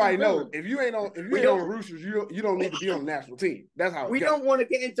 Everybody knows if you ain't on the Roosters, you don't need to be on the national team. That's how we don't want to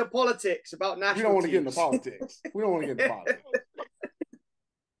get into politics about national teams. We don't want to get into politics. We don't want to get into politics.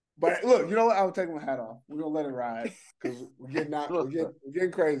 But look, you know what? I'll take my hat off. We're gonna let it ride because we're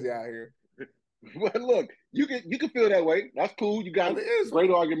getting crazy out here. But look, you can feel that way. That's cool. You got a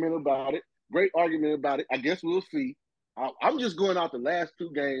great argument about it. I guess we'll see. I'm just going off the last 2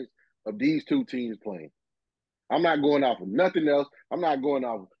 games of these 2 teams playing. I'm not going off of nothing else. I'm not going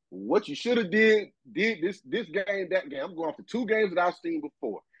off what you should have did this game, that game. I'm going off the 2 games that I've seen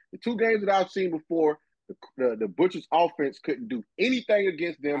before. The 2 games that I've seen before. The Butchers offense couldn't do anything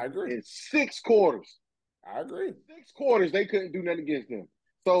against them in 6 quarters. I agree. 6 quarters, they couldn't do nothing against them.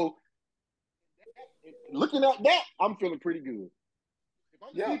 So, looking at that, I'm feeling pretty good. If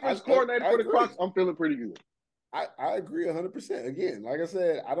I'm the defense coordinator for the Crocs, I'm feeling pretty good. I agree 100%. Again, like I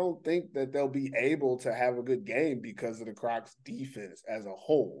said, I don't think that they'll be able to have a good game because of the Crocs defense as a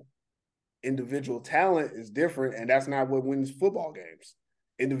whole. Individual talent is different, and that's not what wins football games.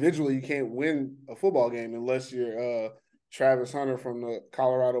 Individually, you can't win a football game unless you're Travis Hunter from the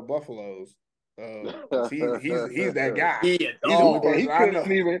Colorado Buffaloes. He's that guy. He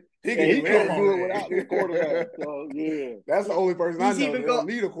couldn't even do it without the quarterback. So yeah, that's the only person I know that don't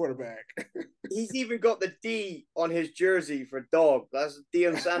need a quarterback. He's even got the D on his jersey for dog. That's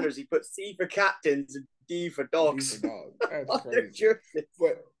Deion Sanders. He put C for captains and D for dogs. D for dog. That's crazy.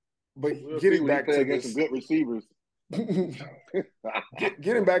 But getting back to some good receivers.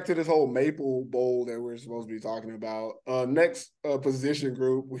 Getting back to this whole Maple Bowl that we're supposed to be talking about. Next position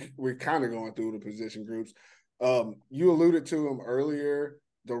group, we're kind of going through the position groups. You alluded to them earlier,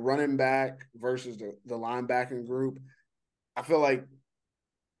 the running back versus the linebacking group. I feel like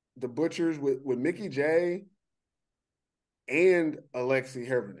the Butchers with Mickey J and Alexi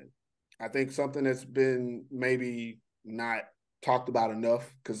Hervinen, I think something that's been maybe not talked about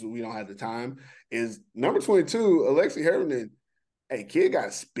enough because we don't have the time is number 22, Alexi Hervinen. Hey, kid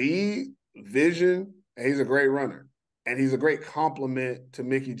got speed, vision, and he's a great runner. And he's a great complement to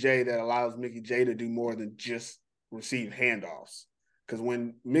Mickey J that allows Mickey J to do more than just receive handoffs. Because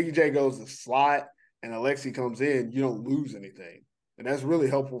when Mickey J goes to slot and Alexi comes in, you don't lose anything. And that's really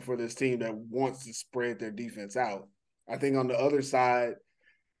helpful for this team that wants to spread their defense out. I think on the other side,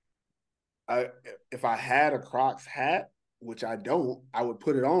 if I had a Crocs hat, which I don't, I would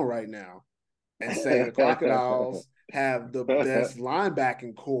put it on right now and say the Crocodiles have the best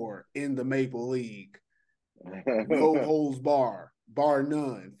linebacking core in the Maple League. No holds bar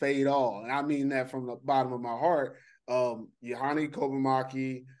none, fade all. And I mean that from the bottom of my heart. Juhani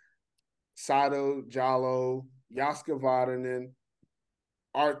Kobamaki, Sado Jallo, Jaska Vatanen,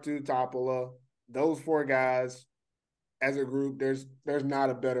 Arttu Tapola, those four guys as a group, there's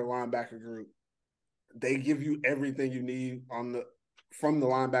not a better linebacker group. They give you everything you need from the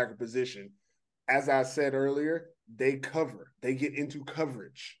linebacker position. As I said earlier, they cover. They get into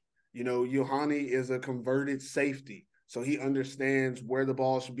coverage. You know, Juhani is a converted safety, so he understands where the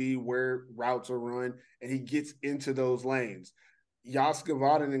ball should be, where routes are run, and he gets into those lanes. Jaska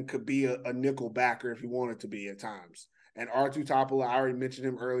Vatanen could be a nickel backer if he wanted to be at times. And Arttu Tapola, I already mentioned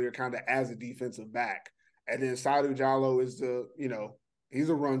him earlier, kind of as a defensive back. And then Sadu Jallo is he's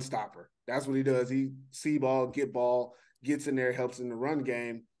a run stopper. That's what he does. He see ball, get ball, gets in there, helps in the run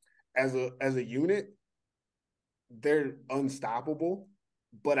game. As a unit, they're unstoppable.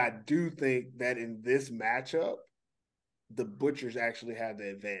 But I do think that in this matchup, the Butchers actually have the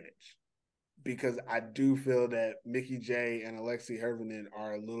advantage because I do feel that Mickey J and Alexi Hervinen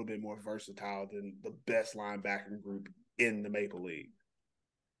are a little bit more versatile than the best linebacker group in the Maple League.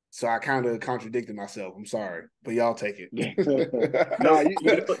 So I kind of contradicted myself. I'm sorry, but y'all take it. No, are you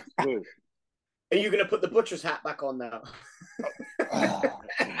going to put the Butcher's hat back on now?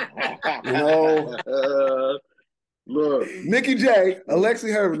 Look, Mickey J, Alexi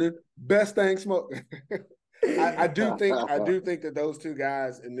Hervinen, best thing smoking. I do think that those two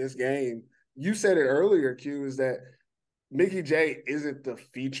guys in this game, you said it earlier, Q, is that Mickey J isn't the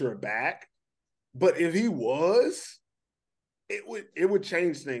feature back, but if he was, it would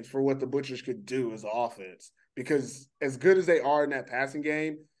change things for what the Butchers could do as offense. Because as good as they are in that passing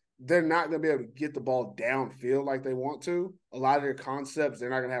game, they're not going to be able to get the ball downfield like they want to. A lot of their concepts, they're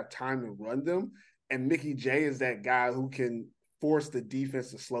not going to have time to run them. And Mickey J is that guy who can force the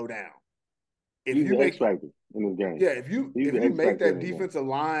defense to slow down. He's the X factor in this game. Yeah, if you make that defensive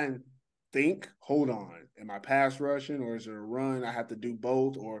line think, hold on, am I pass rushing or is it a run? I have to do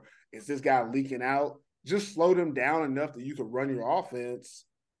both, or is this guy leaking out? Just slow them down enough that you can run your offense.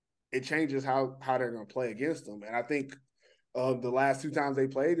 It changes how they're going to play against them. And I think the last two times they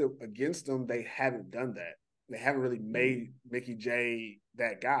played against them, they haven't done that. They haven't really made Mickey J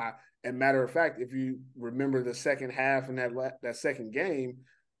that guy. And matter of fact, if you remember the second half in that second game,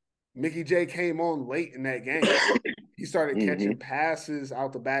 Mickey J came on late in that game. He started catching passes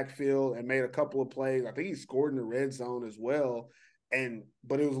out the backfield and made a couple of plays. I think he scored in the red zone as well.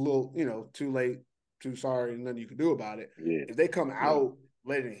 But it was a little, too late, too sorry, and nothing you could do about it. Yeah. If they come out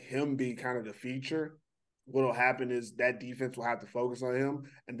letting him be kind of the feature, what'll happen is that defense will have to focus on him,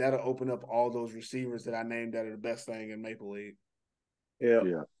 and that'll open up all those receivers that I named that are the best thing in Maple League. Yeah.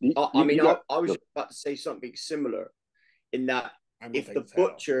 I was about to say something similar in that if the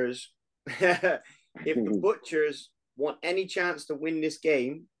Butchers want any chance to win this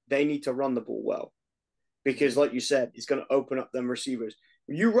game, they need to run the ball well. Because like you said, it's going to open up them receivers.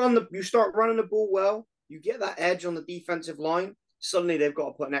 When you start running the ball well, you get that edge on the defensive line, suddenly they've got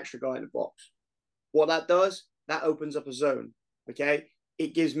to put an extra guy in the box. What that does, that opens up a zone. Okay.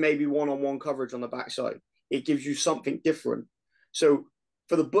 It gives maybe one-on-one coverage on the backside. It gives you something different. So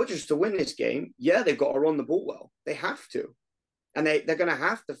for the Butchers to win this game, they've got to run the ball well. They have to. And they're going to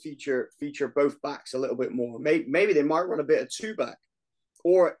have to feature both backs a little bit more. Maybe they might run a bit of two-back.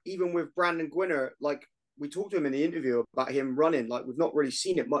 Or even with Brandon Gwinner, like we talked to him in the interview about him running. Like we've not really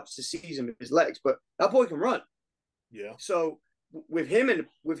seen it much this season with his legs, but that boy can run. Yeah. So with him in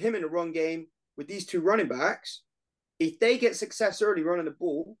the run game, with these two running backs, if they get success early running the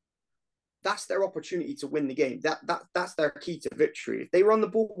ball, that's their opportunity to win the game. That's their key to victory. If they run the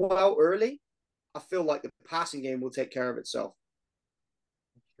ball well early, I feel like the passing game will take care of itself.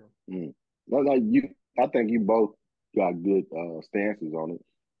 I think you both got good stances on it.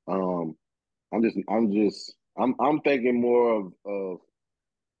 I'm thinking more of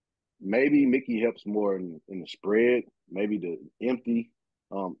maybe Mickey helps more in the spread, maybe the empty,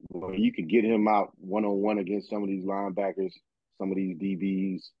 where you can get him out one-on-one against some of these linebackers, some of these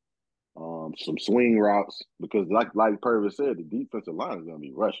DBs, some swing routes, because like Pervis said, the defensive line is going to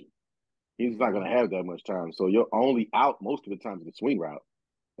be rushing. He's not going to have that much time. So you're only out most of the time to the swing route.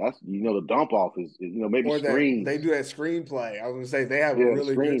 That's, the dump off is maybe or screens. They do that screenplay. I was going to say they have a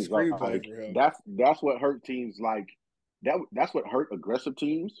really screens, good screenplay for him. That's what hurt teams like that. That's what hurt aggressive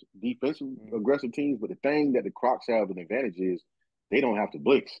teams, defensive aggressive teams. But the thing that the Crocs have an advantage is they don't have to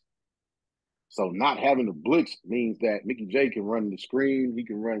blitz. So not having to blitz means that Mickey J can run the screen, he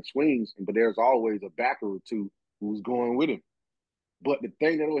can run swings, but there's always a backer or two who's going with him. But the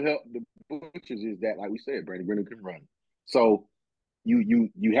thing that will help the Butchers is that, like we said, Brandon Brennan can run. So you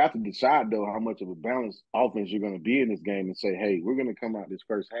have to decide, though, how much of a balanced offense you're going to be in this game and say, hey, we're going to come out this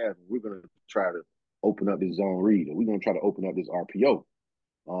first half and we're going to try to open up this zone read, or we're going to try to open up this RPO.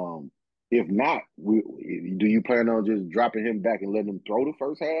 If not, do you plan on just dropping him back and letting him throw the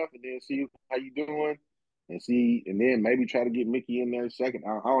first half and then see how you doing and then maybe try to get Mickey in there second?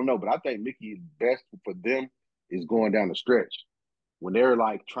 I don't know, but I think Mickey is best for them is going down the stretch. When they're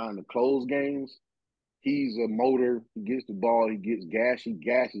like trying to close games, he's a motor. He gets the ball. He gets gas. He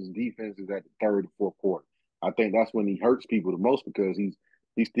gashes defenses at the third, fourth quarter. I think that's when he hurts people the most because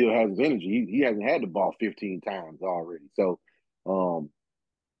he still has his energy. He hasn't had the ball 15 times already. So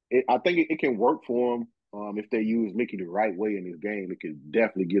I think it can work for him if they use Mickey the right way in this game. It could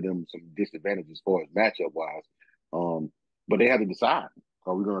definitely give them some disadvantages as far as matchup wise. But they have to decide: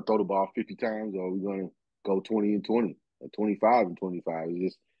 are we going to throw the ball 50 times, or are we going to go 20 and 20, or 25 and 25? It's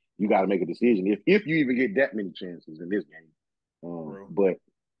just you got to make a decision if you even get that many chances in this game. But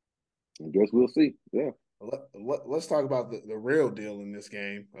I guess we'll see. Yeah. Let's talk about the real deal in this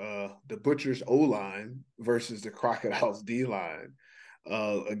game. The Butchers O-line versus the Crocodiles D-line.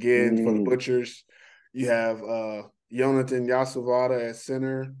 Again, for the Butchers, you have Jonathan Yasavada at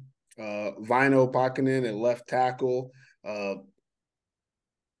center, Vino Pakinen at left tackle,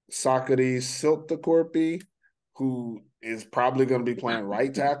 Socrates Siltakorpi, who is probably going to be playing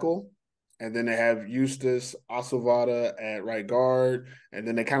right tackle. And then they have Eustace Asavada at right guard. And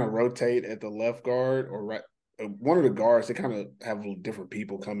then they kind of rotate at the left guard or right. One of the guards, they kind of have different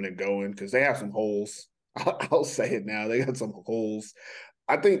people coming and going because they have some holes. I'll say it now. They got some holes.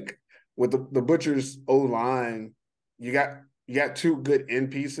 I think with the Butchers O-line, you got two good end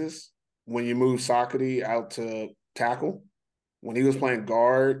pieces when you move Socrates out to tackle. When he was playing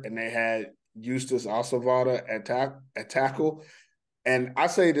guard and they had Eustace Asavada at tackle. And I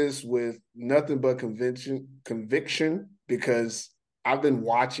say this with nothing but conviction because I've been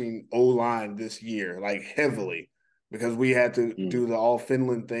watching O-line this year, like heavily, because we had to do the all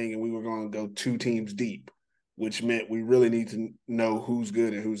Finland thing and we were going to go 2 teams deep, which meant we really need to know who's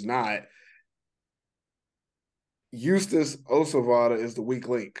good and who's not. Eustace Osavada is the weak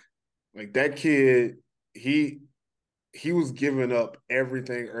link. Like that kid, he was giving up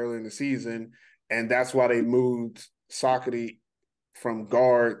everything early in the season, and that's why they moved Socrates from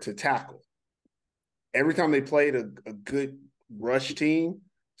guard to tackle. Every time they played a good rush team,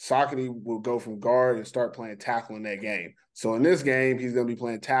 Socrates will go from guard and start playing tackle in that game. So in this game, he's going to be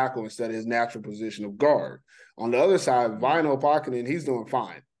playing tackle instead of his natural position of guard. On the other side, Vino Pakinen, he's doing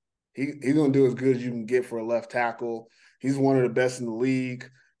fine. He's going to do as good as you can get for a left tackle. He's one of the best in the league.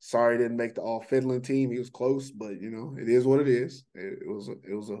 Sorry, he didn't make the all Finland team. He was close, but it is what it is. It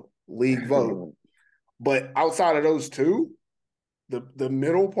was a league vote. But outside of those two, the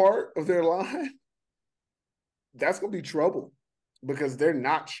middle part of their line, that's going to be trouble because they're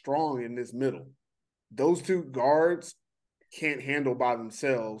not strong in this middle. Those two guards can't handle by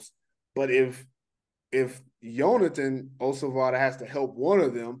themselves. But if Jonathan Osavada has to help one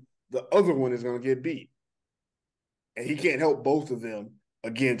of them, the other one is going to get beat. And he can't help both of them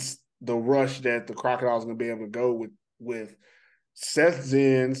against the rush that the Crocodiles are going to be able to go with Seth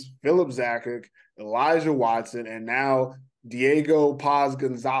Zins, Philip Zakic, Elijah Watson, and now Diego Paz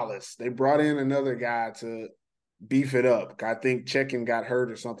Gonzalez. They brought in another guy to beef it up. I think Chekin got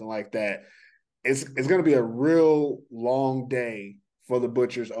hurt or something like that. It's going to be a real long day for the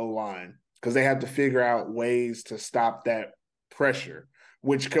Butchers O-line because they have to figure out ways to stop that pressure,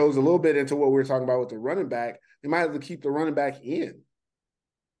 which goes a little bit into what we were talking about with the running back. They might have to keep the running back in.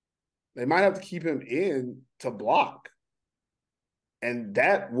 They might have to keep him in to block. And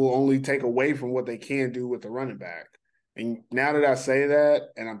that will only take away from what they can do with the running back. And now that I say that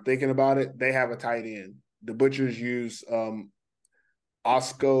and I'm thinking about it, they have a tight end. The Butchers use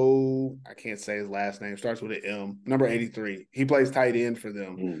Osco, I can't say his last name, starts with an M, number 83. He plays tight end for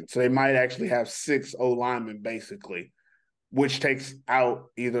them. So they might actually have 6 O-linemen basically. which takes out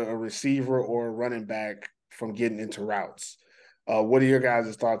either a receiver or a running back from getting into routes. What are your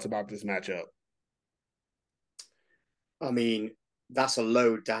guys' thoughts about this matchup? I mean, that's a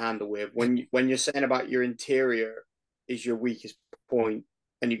load to handle with. When you're saying about your interior is your weakest point,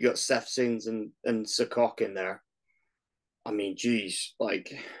 and you've got Seth Sins and Sakok in there. I mean, geez,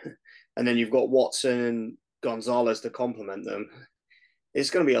 like, and then you've got Watson and Gonzalez to complement them. It's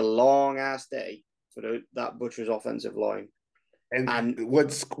going to be a long ass day for that Butchers offensive line. And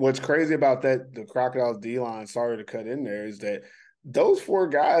what's crazy about that, the Crocodiles D line, sorry to cut in there, is that those 4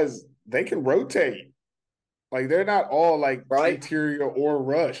 guys, they can rotate. Like, they're not all like interior or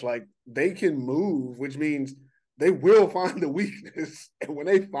rush. Like, they can move, which means they will find the weakness. And when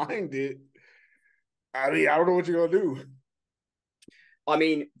they find it, I mean, I don't know what you're gonna do. I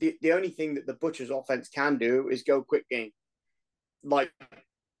mean, the only thing that the Butchers offense can do is go quick game. Like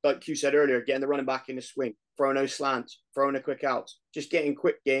you said earlier, getting the running back in the swing, throwing those slants, throwing a quick outs, just getting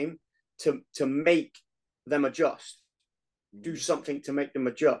quick game to make them adjust. Do something to make them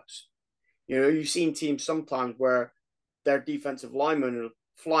adjust. You know, you've seen teams sometimes where their defensive linemen are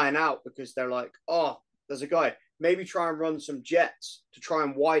flying out because they're like, oh, there's a guy. Maybe try and run some jets to try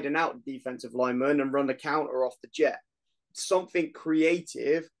and widen out the defensive lineman and run the counter off the jet. Something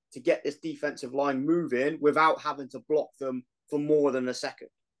creative to get this defensive line moving without having to block them for more than a second.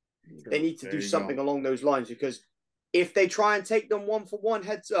 They need to do something along those lines, because if they try and take them 1-for-1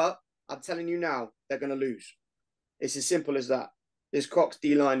 heads up, I'm telling you now, they're going to lose. It's as simple as that. This Crocs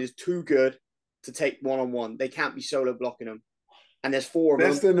D-line is too good to take one-on-one. They can't be solo blocking them. And there's 4 of them.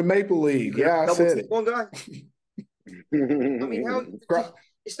 Best in the Maple League. Yeah, I said it. One guy. I mean,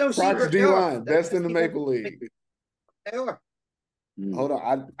 it's no Crocs secret. D-line, best in the Maple League. They are. Hold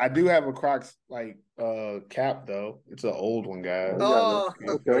on. I do have a Crocs cap though. It's an old one, guys. Oh,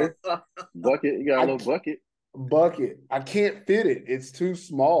 okay. Bucket. You got a little bucket. Bucket. I can't fit it. It's too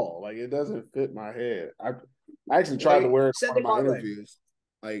small. Like, it doesn't fit my head. I actually tried to wear it for my interviews.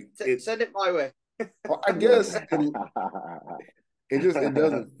 Like, send it my way. Well, I guess it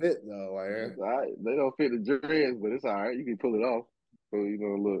doesn't fit though. Like, all right. They don't fit the dreads, but it's all right. You can pull it off for a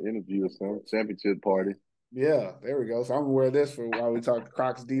little interview or something. Championship party. Yeah, there we go. So I'm gonna wear this for while we talk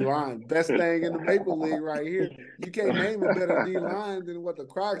Crocs D line. Best thing in the Maple League right here. You can't name a better D line than what the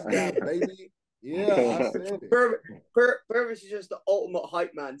Crocs got, baby. Yeah, I said it. Pervis is just the ultimate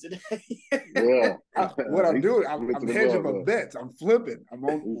hype man today. Yeah. What I'm doing, I'm hedging my bets. I'm flipping. I'm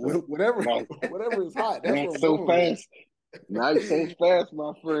on whatever is hot. That's what I'm so doing. Fast. Not so fast,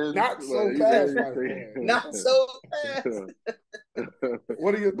 my friend. Not so fast, my friend. Not so fast.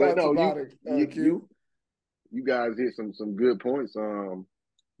 What are your thoughts about it, Q? You guys hit some good points.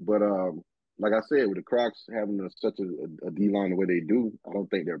 But like I said, with the Crocs having such a D line the way they do, I don't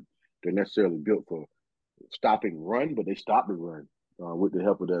think they're necessarily built for stopping run, but they stop the run with the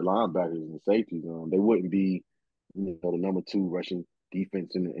help of their linebackers and safeties. They wouldn't be, the number 2 rushing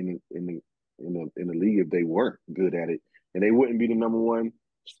defense in the league if they weren't good at it, and they wouldn't be the number 1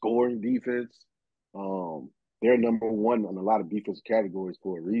 scoring defense. They're number 1 on a lot of defensive categories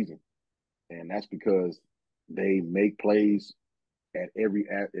for a reason, and that's because they make plays at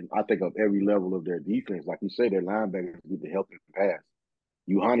I think of every level of their defense. Like you say, their linebackers get to help them pass.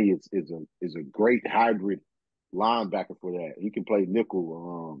 Yuhani is a great hybrid linebacker for that. He can play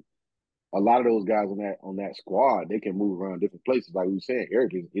nickel. A lot of those guys on that squad, they can move around different places. Like we said,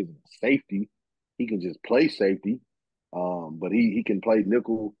 Eric isn't safety. He can just play safety. But he can play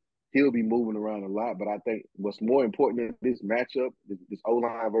nickel. He'll be moving around a lot. But I think what's more important in this matchup, this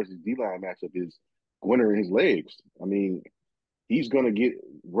O-line versus D-line matchup, is Gwinner and his legs. I mean, he's going to get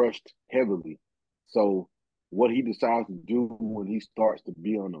rushed heavily. So what he decides to do when he starts to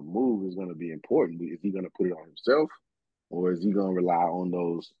be on the move is going to be important. Is he going to put it on himself, or is he going to rely on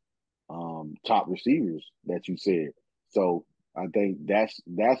those top receivers that you said? So I think that's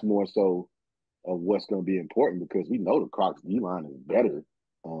more so of what's going to be important, because we know the Crocs D-line is better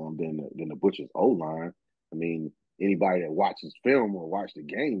than the Butchers O-line. I mean, anybody that watches film or watch the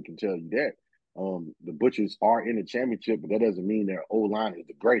game can tell you that. The Butchers are in the championship, but that doesn't mean their O-line is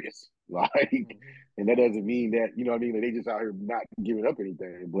the greatest. And that doesn't mean that, you know what I mean, that they just out here not giving up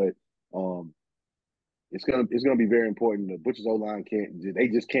anything. But it's gonna be very important. The Butchers O-line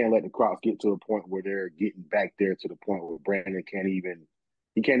can't let the Crocs get to a point where they're getting back there to the point where Brandon can't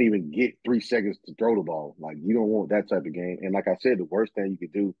even get 3 seconds to throw the ball. Like, you don't want that type of game. And like I said, the worst thing you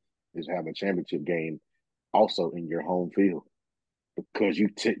could do is have a championship game also in your home field. Because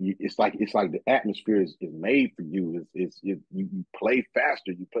it's like the atmosphere is made for you. You play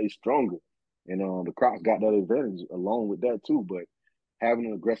faster, you play stronger, and the Crocs got that advantage along with that too. But having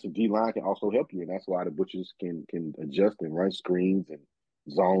an aggressive D line can also help you, and that's why the Butchers can adjust and run screens and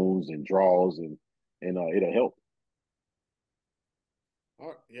zones and draws, and it'll help.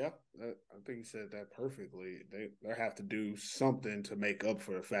 Yeah, I think you said that perfectly. They have to do something to make up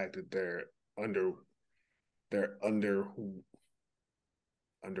for the fact that they're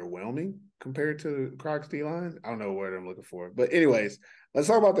underwhelming compared to the Crocs D line. I don't know what I'm looking for, but anyways, let's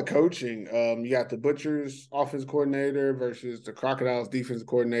talk about the coaching. You got the Butchers offense coordinator versus the Crocodiles defense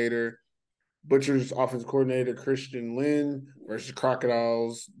coordinator. Butchers offense coordinator Christian Lynn versus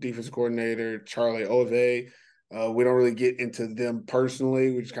Crocodiles defense coordinator Charlie Ove. We don't really get into them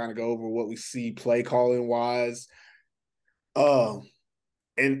personally. We just kind of go over what we see play calling wise.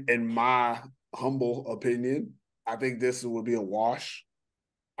 In my humble opinion, I think this would be a wash.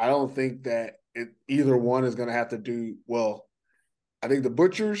 I don't think that either one is going to have to do well. I think the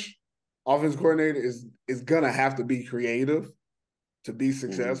Butchers offense coordinator is going to have to be creative to be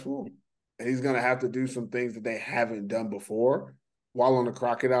successful. Mm-hmm. And he's going to have to do some things that they haven't done before. While on the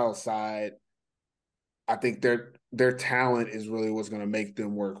Crocodile side, I think their talent is really what's going to make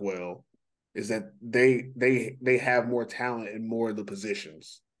them work well. Is that they have more talent in more of the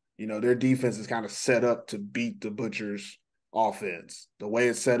positions. You know, their defense is kind of set up to beat the Butchers offense. The way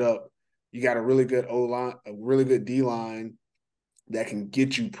it's set up, you got a really good O-line, a really good D-line that can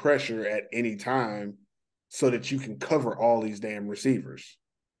get you pressure at any time so that you can cover all these damn receivers.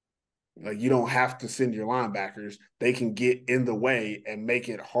 Like, you don't have to send your linebackers. They can get in the way and make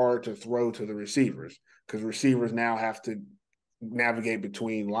it hard to throw to the receivers, because receivers now have to navigate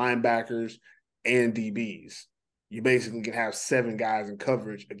between linebackers and DBs. You basically can have 7 guys in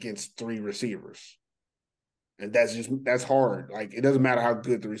coverage against 3 receivers. And that's hard. Like, it doesn't matter how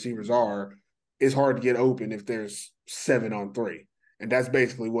good the receivers are. It's hard to get open if there's 7 on 3. And that's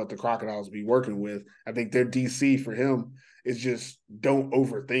basically what the Crocodiles be working with. I think their DC for him is just don't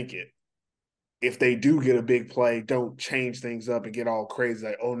overthink it. If they do get a big play, don't change things up and get all crazy.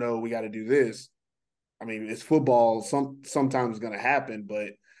 Like, oh no, we got to do this. I mean, it's football. Sometimes it's going to happen,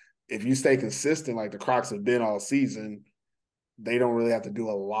 but if you stay consistent like the Crocs have been all season, they don't really have to do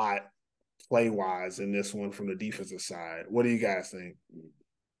a lot play-wise in this one from the defensive side. What do you guys think?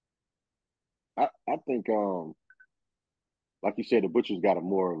 I think, like you said, the Butchers got a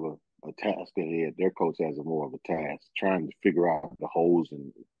more of a task ahead. Their coach has a more of a task, trying to figure out the holes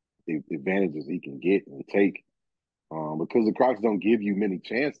and the advantages he can get and take. Because the Crocs don't give you many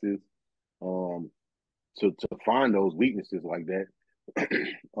chances to find those weaknesses like that.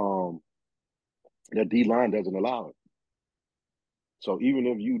 Their D line doesn't allow it. So even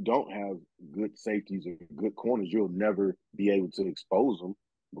if you don't have good safeties or good corners, you'll never be able to expose them,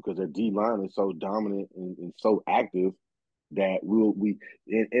 because their D line is so dominant and so active that we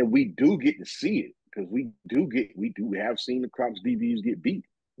do get to see it, because we have seen the Crocs DBs get beat.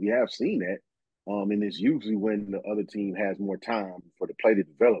 We have seen that. And it's usually when the other team has more time for the play to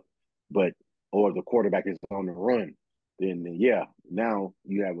develop, or the quarterback is on the run. Then yeah, now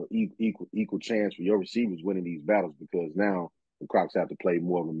you have an equal chance for your receivers winning these battles, because now the Crocs have to play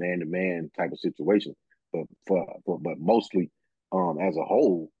more of a man-to-man type of situation. But mostly, as a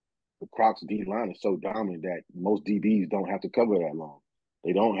whole, the Crocs D line is so dominant that most DBs don't have to cover that long.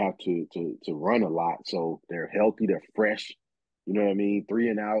 They don't have to run a lot, so they're healthy, they're fresh. You know what I mean? 3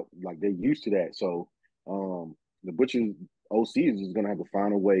 and out, like they're used to that. So the Butchers OC is going to have to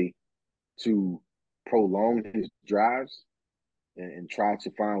find a way to prolong his drives and try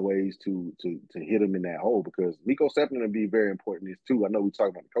to find ways to hit him in that hole, because Miko Sepinen will be very important in this too. I know we talk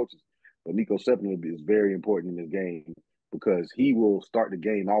about the coaches, but Miko Sepinen is very important in this game, because he will start the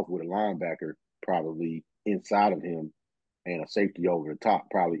game off with a linebacker probably inside of him and a safety over the top,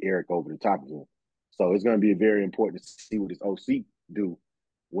 probably Eric over the top of him. So it's going to be very important to see what this OC do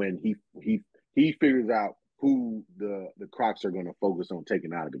when he figures out who the Crocs are going to focus on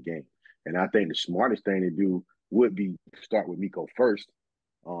taking out of the game. And I think the smartest thing to do would be start with Miko first,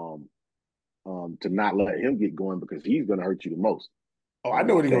 to not let him get going, because he's going to hurt you the most. Oh, I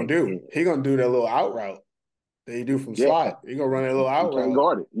know what he's going to do. He's going to do that little out route that he do from slot. He's going to run that little out route. You can't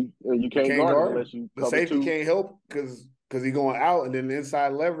guard it. You can't guard it unless you the safety 2. Can't help because he's going out, and then the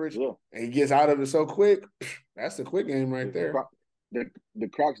inside leverage, and he gets out of it so quick. That's a quick game right there. The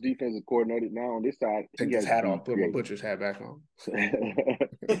Crocs defensive coordinator now on this side. Take his hat off. Put my Butcher's hat back on.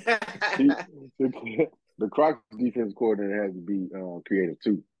 The Crocs defensive coordinator has to be creative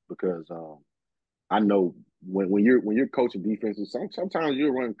too, because I know when you're coaching defenses, sometimes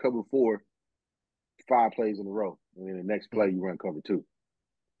you'll run cover 4, 5 plays in a row, and then the next play you run cover 2.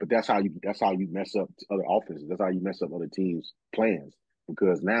 But that's how you mess up other offenses. That's how you mess up other teams' plans,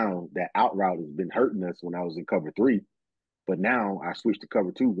 because now that out route has been hurting us when I was in cover 3. But now I switched to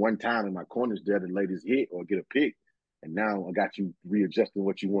cover 2 one time, and my corner's there to lay this hit or get a pick. And now I got you readjusting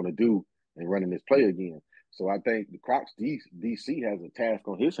what you want to do and running this play again. So I think the Crocs DC has a task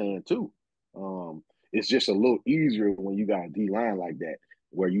on his hand too. It's just a little easier when you got a D line like that,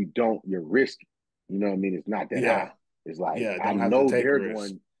 where your risk, you know what I mean, it's not that high. It's like, I know they're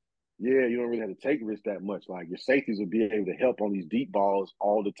going, you don't really have to take risk that much. Like your safeties will be able to help on these deep balls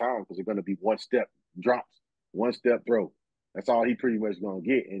all the time because they're going to be one step drops, one step throw. That's all he pretty much going to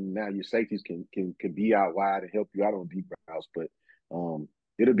get. And now your safeties can be out wide and help you out on deep routes. But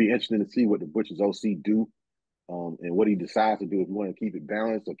it'll be interesting to see what the Butchers OC do and what he decides to do, if you want to keep it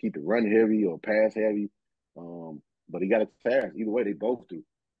balanced or keep it run heavy or pass heavy. But he got a task. Either way, they both do.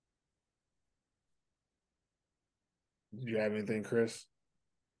 Did you have anything, Chris?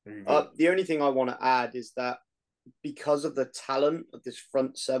 The only thing I want to add is that because of the talent of this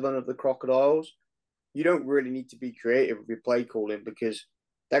front 7 of the Crocodiles, you don't really need to be creative with your play calling because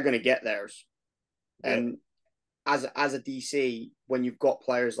they're going to get theirs. Yeah. And as a DC, when you've got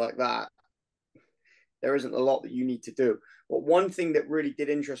players like that, there isn't a lot that you need to do. But one thing that really did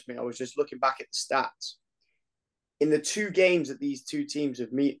interest me, I was just looking back at the stats. In the 2 games that these 2 teams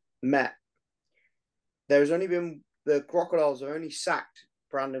have met, there's only been the Crocodiles have only sacked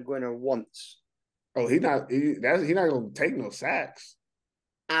Brandon Gwinner once. Oh, he's not going to take no sacks.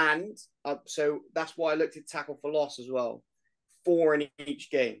 And so that's why I looked at tackle for loss as well. 4 in each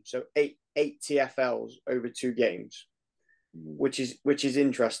game, so eight TFLs over 2 games, which is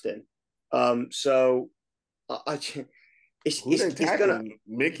interesting. So it's gonna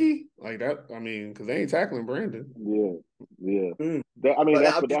Mickey like that. I mean, because they ain't tackling Brandon. Yeah.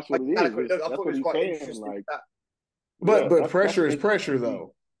 That's what it is. I thought it was quite interesting. Like, but pressure is pressure,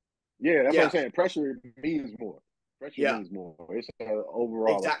 though. Yeah, that's what I'm saying. Pressure means more. Pressure means more. It's an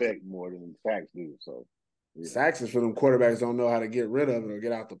overall effect more than sacks do. So sacks is for them quarterbacks don't know how to get rid of it or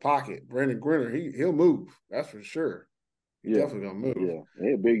get out the pocket. Brandon Gwinner, he'll move. That's for sure. He's definitely gonna move. Yeah,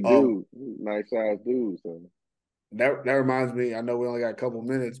 he's a big dude, nice sized dude. So that reminds me. I know we only got a couple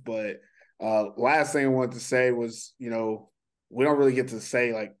minutes, but last thing I wanted to say was, we don't really get to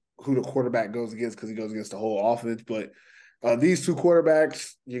say like who the quarterback goes against because he goes against the whole offense, but. These 2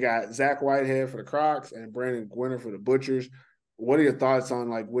 quarterbacks, you got Zach Whitehead for the Crocs and Brandon Gwinner for the Butchers. What are your thoughts on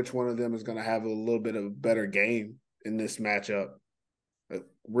like which one of them is going to have a little bit of a better game in this matchup?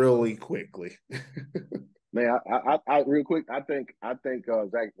 Really quickly. Man, I real quick, I think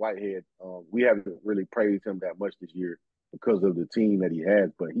Zach Whitehead. We haven't really praised him that much this year because of the team that he has,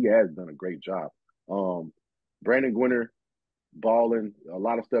 but he has done a great job. Brandon Gwinner, balling, a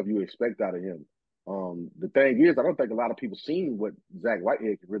lot of stuff you expect out of him. The thing is, I don't think a lot of people seen what Zach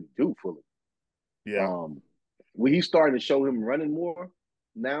Whitehead can really do fully. Yeah. He's starting to show him running more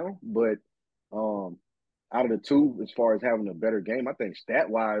now, but out of the 2, as far as having a better game, I think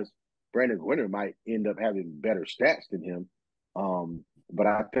stat-wise, Brandon Gwinner might end up having better stats than him. But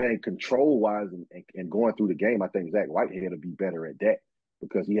I think control-wise and going through the game, I think Zach Whitehead will be better at that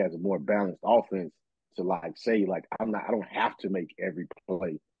because he has a more balanced offense to I don't have to make every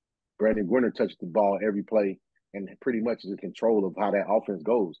play. Brandon Gwinner touches the ball every play and pretty much is in control of how that offense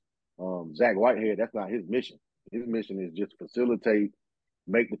goes. Zach Whitehead, that's not his mission. His mission is just facilitate,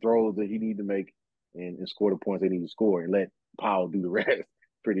 make the throws that he needs to make, and score the points they need to score, and let Powell do the rest,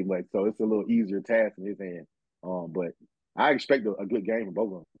 pretty much. So it's a little easier task in his hand. But I expect a good game from both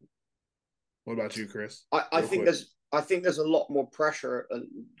of them. What about you, Chris? I think there's a lot more pressure,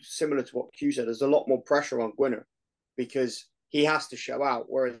 similar to what Q said. There's a lot more pressure on Gwinner because he has to show out,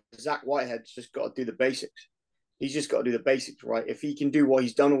 whereas Zach Whitehead's just got to do the basics. He's just got to do the basics right. If he can do what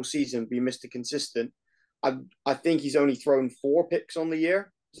he's done all season, be Mr. Consistent, I think he's only thrown 4 picks on the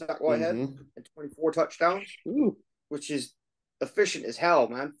year, Zach Whitehead, and 24 touchdowns, which is efficient as hell,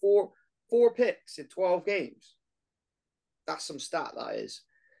 man. Four picks in 12 games. That's some stat, that is.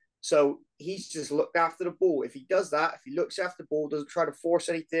 So he's just looked after the ball. If he does that, if he looks after the ball, doesn't try to force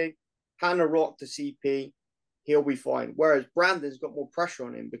anything, hand a rock to CP, he'll be fine. Whereas Brandon's got more pressure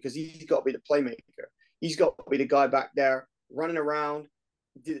on him because he's got to be the playmaker. He's got to be the guy back there running around.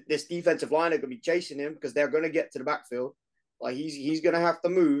 This defensive line are going to be chasing him because they're going to get to the backfield. Like he's going to have to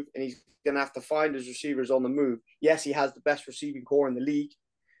move and he's going to have to find his receivers on the move. Yes, he has the best receiving core in the league.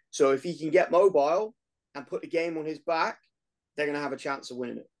 So if he can get mobile and put the game on his back, they're going to have a chance of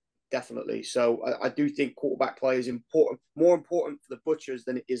winning it. Definitely. So I do think quarterback play is important, more important for the Butchers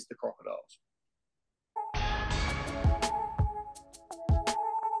than it is the Crocodiles.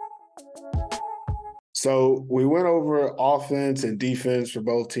 So we went over offense and defense for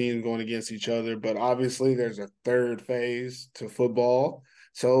both teams going against each other, but obviously there's a third phase to football.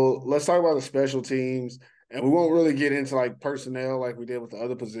 So let's talk about the special teams And we won't really get into like personnel like we did with the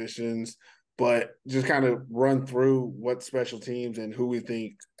other positions, but just kind of run through what special teams and who we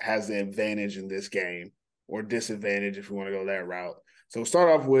think has the advantage in this game or disadvantage if we want to go that route. So start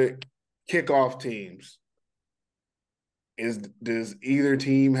off with kickoff teams. Does either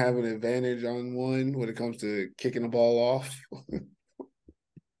team have an advantage on one when it comes to kicking the ball off?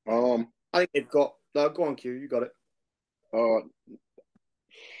 I think they've got. No, go on, Q. You got it.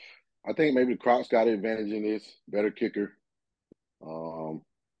 I think maybe the Crocs got an advantage in this, better kicker.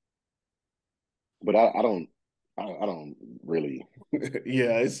 But I don't really.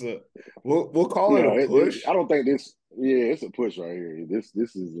 Yeah, we'll call it a push. I don't think this. Yeah, it's a push right here. This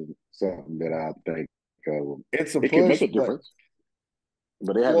isn't something that I think it's a it push, can make a difference.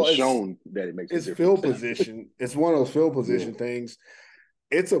 But they haven't shown that it makes a difference. It's field position. It's one of those field position things.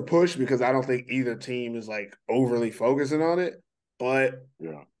 It's a push because I don't think either team is like overly focusing on it. But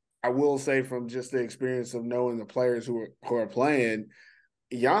I will say from just the experience of knowing the players who are playing,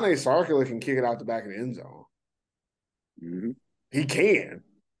 Yanni Sarkula can kick it out the back of the end zone. Mm-hmm. He can.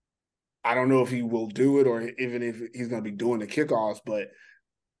 I don't know if he will do it or even if he's going to be doing the kickoffs, but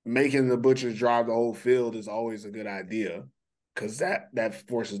making the Butchers drive the whole field is always a good idea because that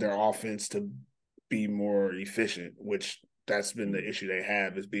forces their offense to be more efficient, which that's been the issue they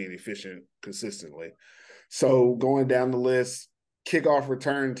have is being efficient consistently. So going down the list, kickoff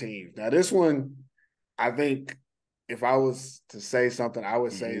return teams. Now this one, I think if I was to say something, I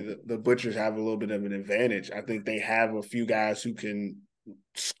would say that the Butchers have a little bit of an advantage. I think they have a few guys who can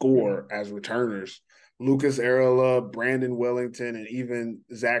score as returners. Lucas Arola, Brandon Wellington, and even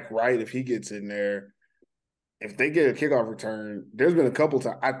Zach Wright, if he gets in there, if they get a kickoff return, there's been a couple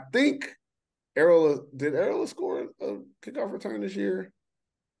times. I think did Arola score a kickoff return this year?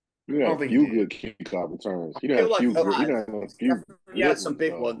 Yeah, a few good kickoff returns. He had some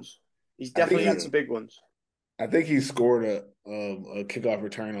big ones. He's definitely had some big ones. I think he scored a kickoff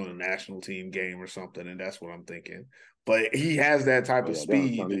return on a national team game or something, and that's what I'm thinking. But he has that type of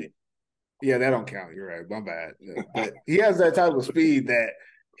speed. Yeah, that don't count. You're right. My bad. Yeah. But he has that type of speed that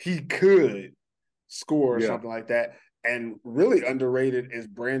he could score or something like that. And really underrated is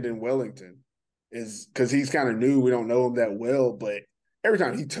Brandon Wellington, is because he's kind of new. We don't know him that well, but every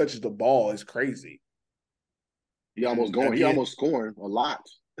time he touches the ball, it's crazy. He almost scoring a lot.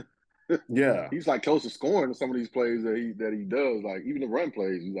 Yeah, he's like close to scoring some of these plays that he does. Like even the run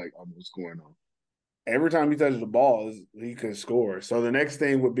plays, he's like almost scoring on. Every time he touches the ball, he could score. So the next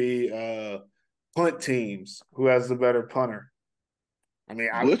thing would be punt teams. Who has the better punter? I mean,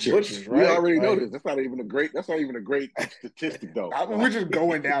 Butchers, right? We already know this. That's not even a great statistic, though. We're just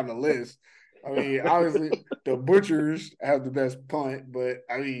going down the list. I mean, obviously, the Butchers have the best punt, but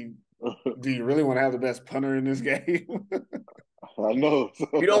I mean, do you really want to have the best punter in this game? I know.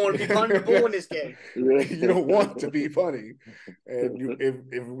 You don't want to be punting the ball in this game. You don't want to be punting. And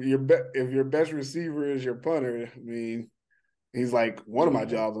if your best receiver is your punter, I mean, he's like, one of my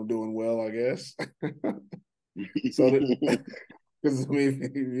jobs I'm doing well, I guess. So, because I mean,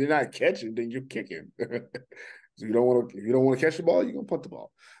 if you're not catching, then you're kicking. So if you don't want to catch the ball, you're gonna punt the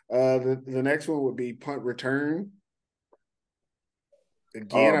ball. The next one would be punt return.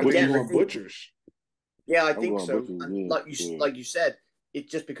 Again, I think you're going Butchers. Yeah, I think so. Like you said,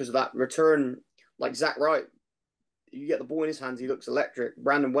 it's just because of that return. Like Zach Wright, you get the ball in his hands, he looks electric.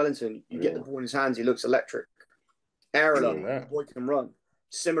 Brandon Wellington, you get the ball in his hands, he looks electric. Aaron, the boy can run.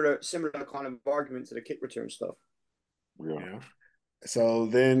 Similar kind of argument to the kick return stuff. Yeah. So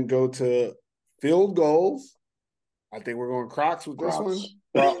then go to field goals. I think we're going Crocs with this one.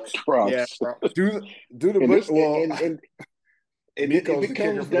 Crocs. Yeah, Crocs. Do the Butch. Well, and if it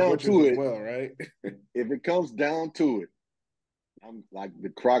comes down to it, well, right? If it comes down to it, I'm like the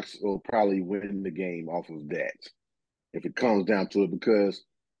Crocs will probably win the game off of that. If it comes down to it, because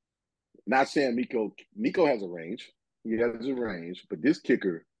not saying Miko has a range, he has a range, but this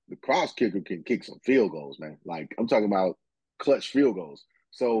kicker, the Crocs kicker, can kick some field goals, man. Like I'm talking about clutch field goals.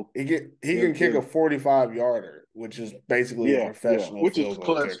 So he can kick a 45-yarder, which is basically a professional, which is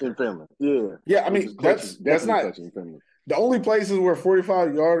clutch in Finland. Yeah. I mean that's not clutch in Finland. The only places where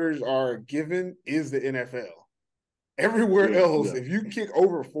 45-yarders are given is the NFL. Everywhere else, if you kick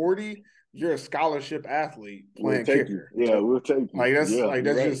over 40, you're a scholarship athlete playing kicker. We'll take you. Like that's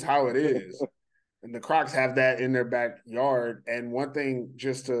just how it is. And the Crocs have that in their backyard. And one thing,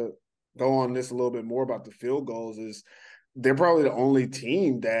 just to go on this a little bit more about the field goals, is they're probably the only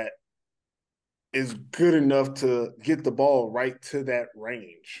team that is good enough to get the ball right to that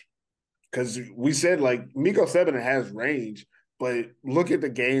range. Because we said, like, Miko Sebinen has range, but look at the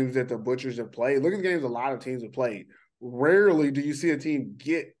games that the Butchers have played. Look at the games a lot of teams have played. Rarely do you see a team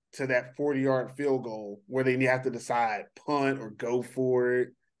get to that 40-yard field goal where they have to decide punt or go for it.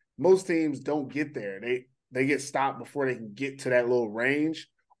 Most teams don't get there. They get stopped before they can get to that little range,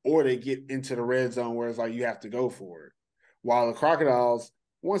 or they get into the red zone where it's like you have to go for it. While the Crocodiles,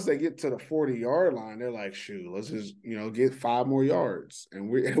 once they get to the 40-yard line, they're like, shoot, let's just, get 5 more yards and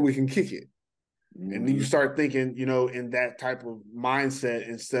we can kick it. Mm-hmm. And then you start thinking, in that type of mindset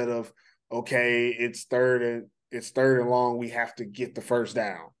instead of, okay, it's third and long, we have to get the first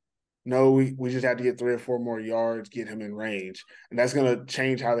down. No, we just have to get 3 or 4 more yards, get him in range. And that's going to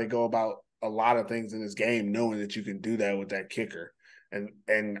change how they go about a lot of things in this game, knowing that you can do that with that kicker.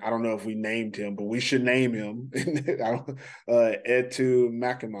 And I don't know if we named him, but we should name him Etu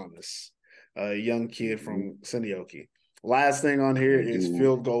Makamonis, a young kid from Seinäjoki. Last thing on here is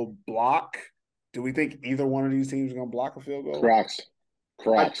field goal block. Do we think either one of these teams are going to block a field goal? Crocs.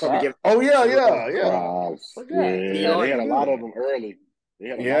 Oh, yeah. Crocs. Yeah, they had a lot of them early. They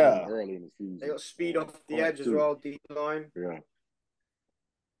had a lot of them early in the season. They got speed off the edge as well, deep line. Yeah.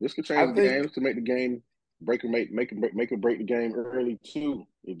 This could change the games to make the game break or break the game early too.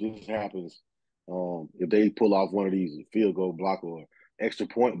 If this happens, if they pull off one of these field goal block or extra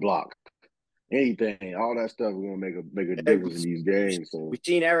point block, anything, all that stuff is gonna make a difference in these games. So we've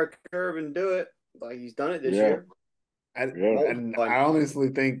seen Eric Irvin do it. Like he's done it this year. And I honestly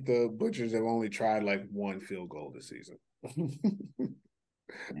think the Butchers have only tried like 1 field goal this season.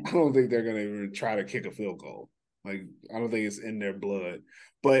 I don't think they're gonna even try to kick a field goal. Like, I don't think it's in their blood.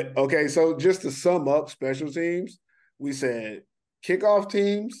 But, okay, so just to sum up special teams, we said kickoff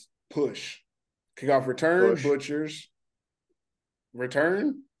teams, push. Kickoff return, push. Butchers.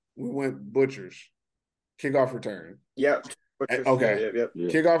 Return, we went Butchers. Kickoff return. Yep. Butchers. Okay. Yep.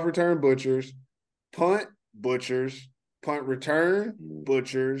 Kickoff return, Butchers. Punt, Butchers. Punt return,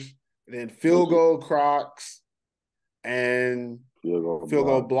 Butchers. And then field goal, Crocs. And field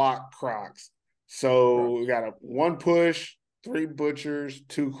goal block, Crocs. So we got 1 push, 3 Butchers,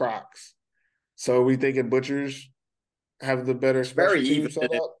 2 Crocs. So we thinking Butchers have the better special team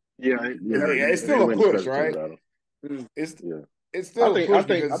set up? Yeah, it's still a push, right? It's still a push.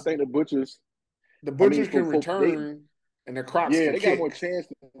 I think the Butchers. The Butchers can return, and the Crocs can kick. Got more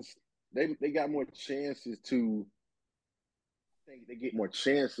chances. They got more chances to. I think they get more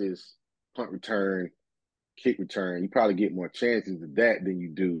chances. Punt return, kick return. You probably get more chances of that than you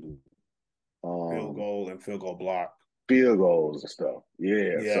do. Field goal and field goal block. Field goals and stuff.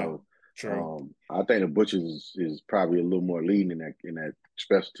 Yeah. So true. I think the Butchers is probably a little more leading in that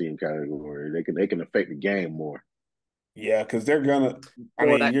special team category. They can affect the game more. Yeah, because they're gonna. I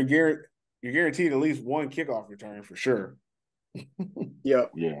mean, you're guaranteed at least 1 kickoff return for sure. Yeah.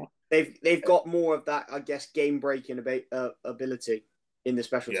 Yeah. They've got more of that, I guess, game breaking ability in the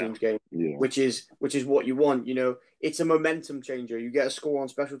special teams game, which is what you want. It's a momentum changer. You get a score on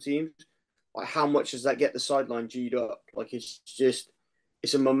special teams. Like, how much does that get the sideline G'd up? Like,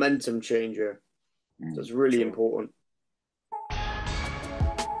 it's a momentum changer. So it's really important.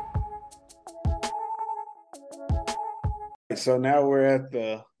 So now we're at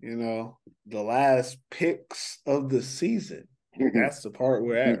the last picks of the season. That's the part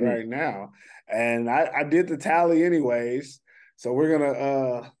we're at right now. And I did the tally anyways. So we're going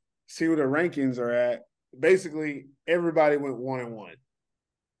to see where the rankings are at. Basically, everybody went 1-1.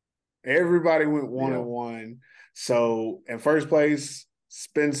 Everybody went 1-1. So in first place,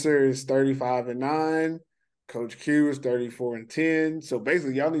 Spencer is 35-9. Coach Q is 34-10. So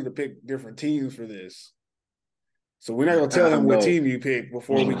basically, y'all need to pick different teams for this. So we're not gonna tell him what team you pick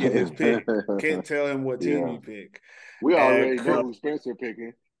before we get his pick. Can't tell him what team you pick. We already know who Spencer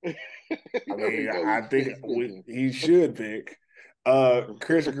picking. I mean, I think he should pick.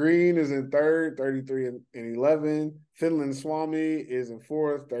 Chris Green is in third, 33-11. Finland Swami is in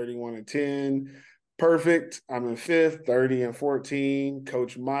fourth, 31-10. Perfect, I'm in fifth, 30-14.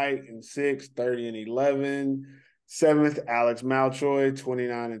 Coach Mike in sixth, 30-11. Seventh, Alex Malchoy,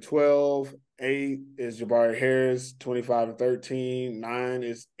 29-12. 8 is Jabari Harris, 25-13. 9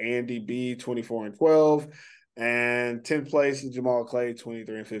 is Andy B, 24-12. And 10th place is Jamal Clay,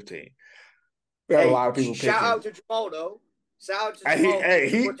 23-15. We got a lot of people picking. Shout out to Jamal, though. Shout out to Jamal.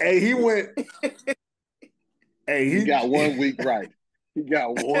 He went. He got 1 week right. He got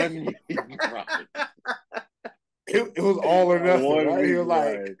 1 week right. It was all or nothing, right? He was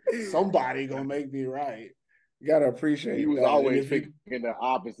like, somebody gonna make me right. You gotta appreciate. He was always picking the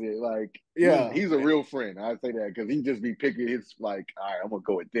opposite. Like, he's a real friend. I say that because he just be picking his like, all right, I'm gonna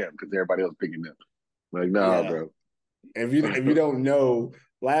go with them because everybody else picking them. Like, nah, bro. If you don't know,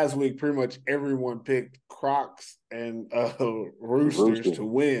 last week pretty much everyone picked Crocs and Roosters to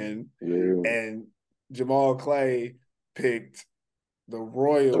win, and Jamal Clay picked the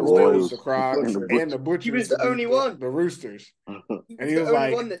Royals, The Royals. the Crocs, And the and the Butchers. Butchers. He was the only one. The Roosters. He And was he the was only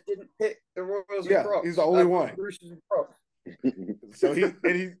like, one that didn't pick the Royals yeah, and Crocs. he's the only one. Roosters and Crocs. So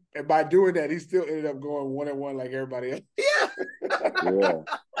and by doing that, he still ended up going 1-1 like everybody else. Yeah. Yeah.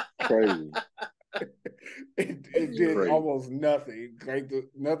 Crazy. It did Crazy. almost nothing. Like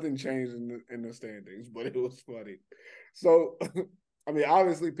nothing changed in the standings, but it was funny. So, I mean,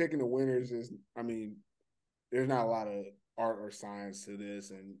 obviously picking the winners is, I mean, there's not a lot of art or science to this.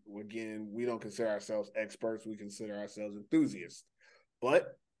 And again, we don't consider ourselves experts. We consider ourselves enthusiasts. But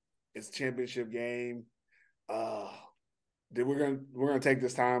it's a championship game. We're gonna take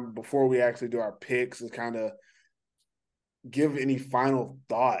this time before we actually do our picks to kind of give any final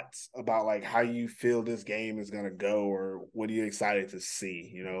thoughts about like how you feel this game is gonna go, or what are you excited to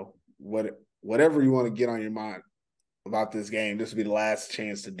see? You know, whatever you want to get on your mind about this game. This will be the last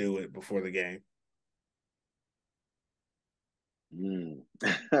chance to do it before the game. Do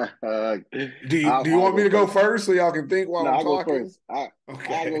you want me to go first so y'all can think while I'm talking? I'll go first.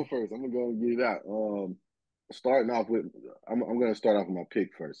 Okay. I'll go first. I'm gonna go and get it out. Starting off with, I'm gonna start off with my pick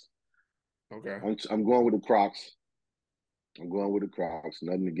first. Okay. I'm going with the Crocs.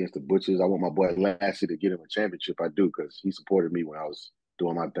 Nothing against the Butchers. I want my boy Lassie to get him a championship. I do, because he supported me when I was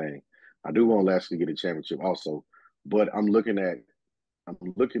doing my thing. I do want Lassie to get a championship also, but I'm looking at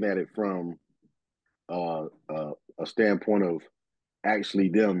it from a standpoint of actually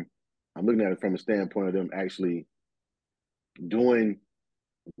them. I'm looking at it from a standpoint of them actually doing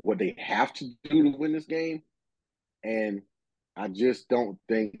what they have to do to win this game. And I just don't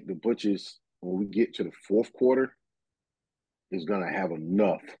think the Butchers, when we get to the fourth quarter, is going to have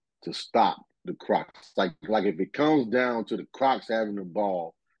enough to stop the Crocs. Like if it comes down to the Crocs having the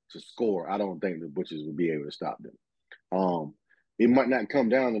ball to score, I don't think the Butchers will be able to stop them. It might not come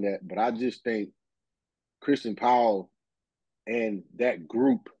down to that, but I just think Christian Powell and that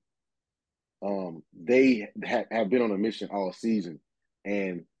group, they have been on a mission all season.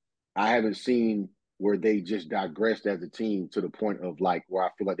 And I haven't seen where they just digressed as a team to the point of like where I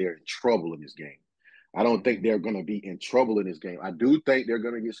feel like they're in trouble in this game. I don't think they're going to be in trouble in this game. I do think they're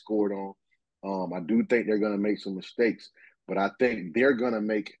going to get scored on. I do think they're going to make some mistakes, but I think they're going to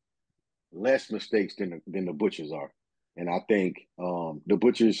make less mistakes than the Butchers are. And I think the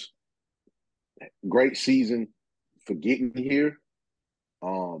Butchers, great season for getting here,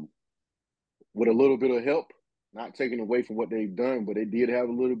 with a little bit of help, not taking away from what they've done, but they did have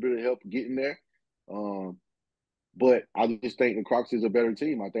a little bit of help getting there. But I just think the Crocs is a better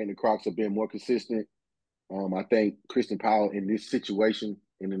team. I think the Crocs have been more consistent. I think Christian Powell in this situation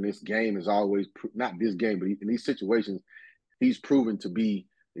and in this game is always, not this game, but in these situations, he's proven to be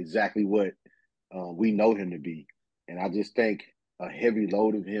exactly what we know him to be. And I just think a heavy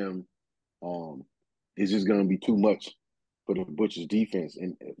load of him is just going to be too much for the Butchers defense.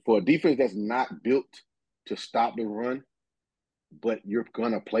 And for a defense that's not built to stop the run, but you're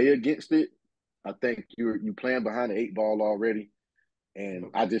going to play against it, I think you're playing behind the 8 ball already.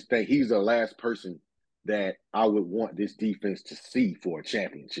 And I just think he's the last person that I would want this defense to see for a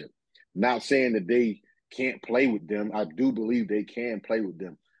championship. Not saying that they can't play with them. I do believe they can play with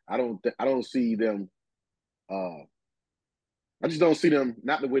them. I don't see them. I just don't see them,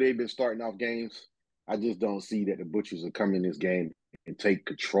 not the way they've been starting off games. I just don't see that the Butchers will come in this game and take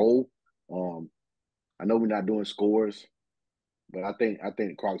control. I know we're not doing scores, but I think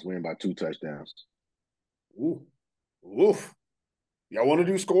the Crocs win by 2 touchdowns. Ooh. Oof. Y'all want to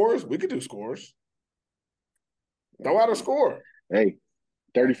do scores? We could do scores. Throw out a score. Hey,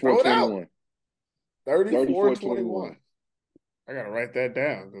 34-21. 34-21. I got to write that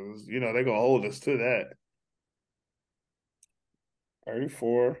down because, they're going to hold us to that.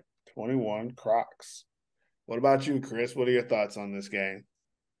 34-21 Crocs. What about you, Chris? What are your thoughts on this game?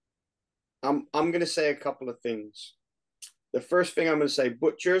 I'm going to say a couple of things. The first thing I'm going to say,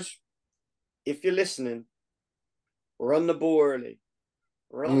 Butchers, if you're listening, run the ball early.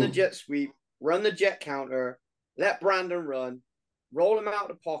 Run the jet sweep. Run the jet counter. Let Brandon run. Roll him out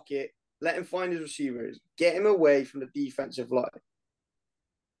of the pocket. Let him find his receivers. Get him away from the defensive line.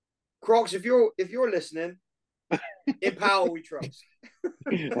 Crocs, if you're listening, in Powell we trust.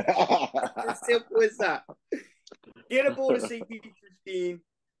 As simple as that. Get a ball to safety 15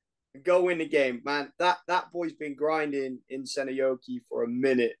 and go win the game. Man, that boy's been grinding in Seinäjoki for a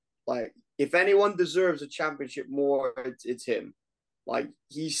minute. Like, if anyone deserves a championship more, it's him. Like,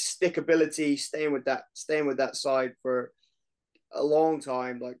 he's stickability, staying with that side for a long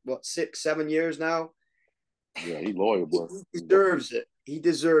time, like what, 6-7 years now. Yeah, he's loyal, boy. He deserves it. He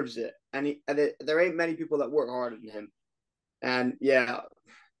deserves it. And there ain't many people that work harder than him. And yeah,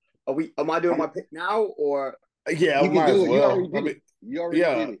 am I doing my pick now, or Yeah, You can might as do it. You well. already did it. You already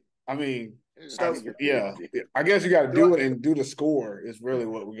Yeah. did it. I mean, So, yeah. I guess you got to do do I, it and do the score is really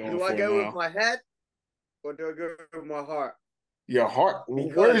what we're going do I for go with now. my head or do I go with my heart? Your heart.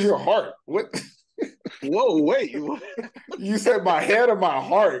 Because Where's your heart? What? Whoa, wait. You said my head or my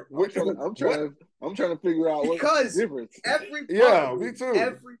heart? What? I'm trying to figure out what's the Because difference. Yeah, me too.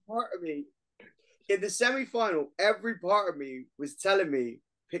 every part of me in the semi-final, every part of me was telling me,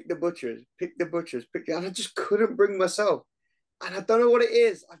 pick the Butchers, and I just couldn't bring myself. And I don't know what it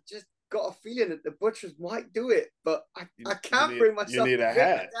is. I've just got a feeling that the Butchers might do it, but I can't bring myself You need to a pick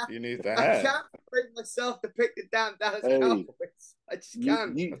hat. the damn, You need the I hat. can't bring myself to pick the damn Dallas Hey, Cowboys. I just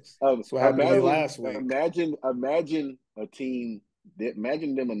can't. That's what happened to me last week. Imagine a team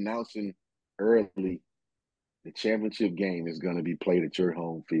imagine them announcing early the championship game is going to be played at your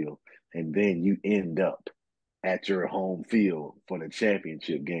home field, and then you end up at your home field for the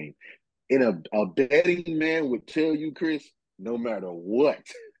championship game. In a betting man would tell you, Chris, no matter what,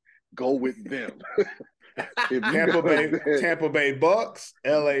 go with them. Tampa Bay Bucks,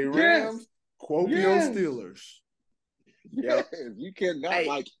 LA Rams, Kuopio Steelers. Yes, you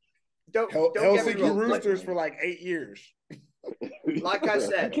cannot don't get me Helsinki wrong. Roosters for like 8 years. Like I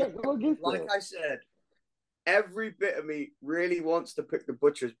said, you can't go against like that. I said, every bit of me really wants to pick the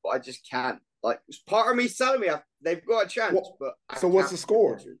Butchers, but I just can't. Like, part of me telling me they've got a chance, but so what's the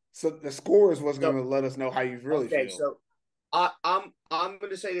score? So the score is what's going to let us know how you really feel. So I'm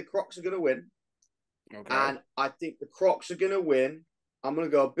going to say the Crocs are going to win. Okay. And I think the Crocs are going to win. I'm going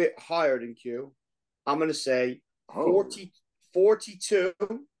to go a bit higher than Q. I'm going to say 42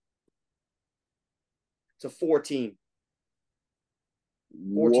 to 14.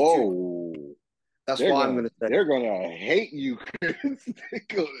 42. Whoa. That's what I'm going to say. They're going to hate you, Chris.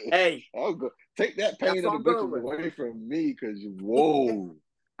 Hey. Take that pain of the Butchers away from me because, whoa.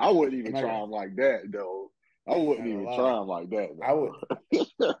 I wouldn't even try them like that, though. I wouldn't even try them like that. Though. I would.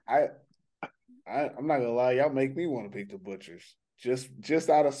 I'm not gonna lie, y'all make me want to pick the Butchers just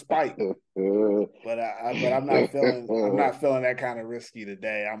out of spite. but I'm not feeling that kind of risky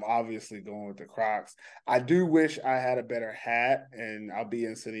today. I'm obviously going with the Crocs. I do wish I had a better hat, and I'll be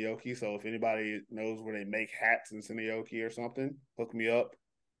in Seinäjoki. So if anybody knows where they make hats in Seinäjoki or something, hook me up.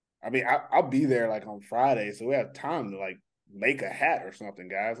 I mean, I'll be there like on Friday, so we have time to like make a hat or something,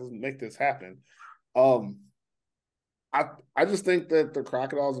 guys. Let's make this happen. I just think that the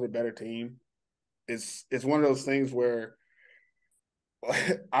Crocodiles are a better team. It's one of those things where,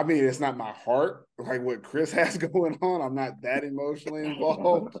 I mean, it's not my heart like what Chris has going on. I'm not that emotionally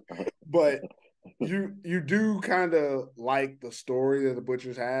involved, but you do kind of like the story that the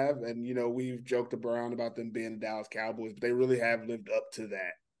Butchers have, and we've joked around about them being the Dallas Cowboys, but they really have lived up to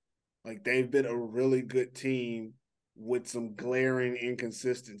that. Like, they've been a really good team with some glaring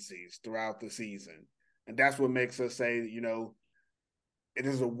inconsistencies throughout the season, and that's what makes us say, it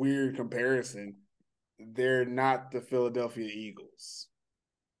is a weird comparison. They're not the Philadelphia Eagles.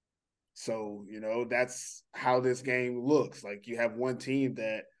 So, that's how this game looks. Like, you have one team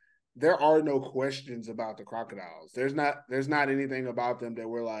that there are no questions about the Crocodiles. There's not anything about them that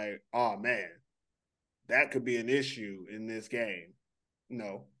we're like, oh man, that could be an issue in this game.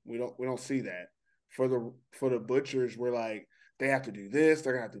 No, we don't see that. For the Butchers, we're like, they have to do this,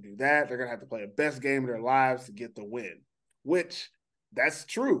 they're gonna have to do that, they're gonna have to play the best game of their lives to get the win. Which, that's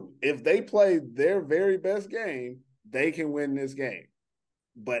true. If they play their very best game, they can win this game.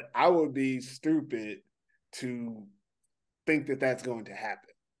 But I would be stupid to think that that's going to happen.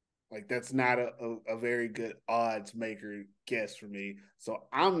 Like, that's not a very good odds maker guess for me. So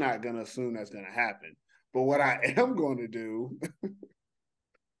I'm not going to assume that's going to happen. But what I am going to do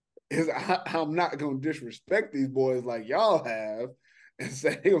is I'm not going to disrespect these boys like y'all have and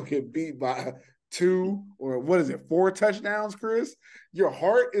say they're going to get beat by 2 or 4 touchdowns, Chris? Your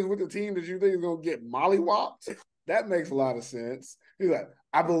heart is with the team that you think is going to get mollywopped? That makes a lot of sense. He's like,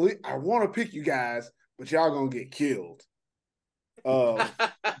 I want to pick you guys, but y'all going to get killed.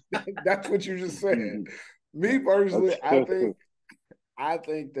 That's what you just said. Me personally, I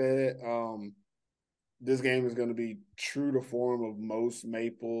think that this game is going to be true to form of most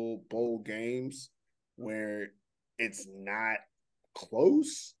Maple Bowl games, where it's not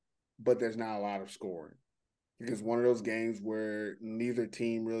close, but there's not a lot of scoring. Because one of those games where neither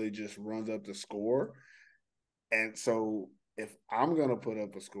team really just runs up the score. And so if I'm going to put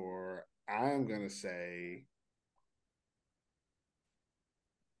up a score, I'm going to say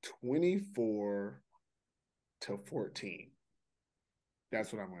 24-14.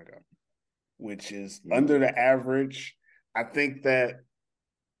 That's what I'm going to go, which is under the average. I think that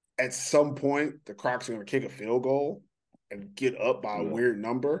at some point the Crocs are going to kick a field goal and get up by a weird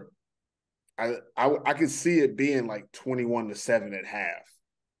number. I could see it being like 21-7 at half.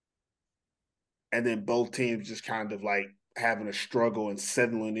 And then both teams just kind of like having a struggle and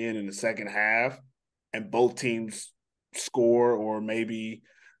settling in the second half, and both teams score, or maybe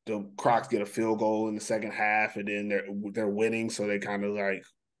the Crocs get a field goal in the second half, and then they're winning, so they kind of like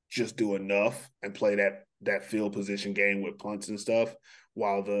just do enough and play that field position game with punts and stuff.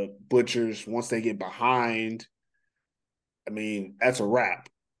 While the Butchers, once they get behind, I mean, that's a wrap.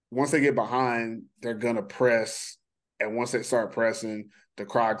 Once they get behind, they're gonna press, and once they start pressing, the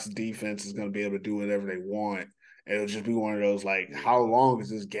Crocs defense is going to be able to do whatever they want. And it'll just be one of those, like, how long is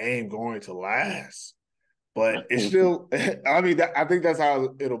this game going to last? But it's still, I mean, I think that's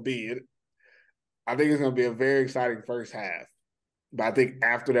how it'll be. I think it's going to be a very exciting first half. But I think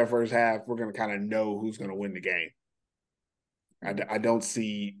after that first half, we're going to kind of know who's going to win the game. I don't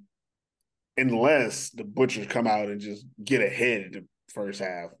see, unless the Butchers come out and just get ahead in the first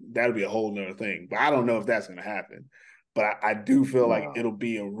half, that'll be a whole nother thing. But I don't know if that's going to happen. But I do feel like it'll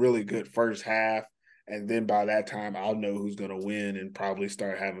be a really good first half. And then by that time, I'll know who's going to win and probably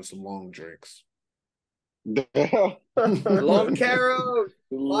start having some long drinks. Long carols.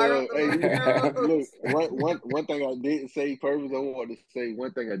 Look, one thing I didn't say, Purvis, I wanted to say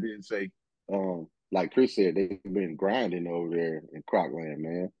one thing I didn't say. Like Chris said, they've been grinding over there in Crocland,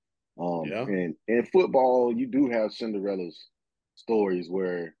 man. And in football, you do have Cinderella's stories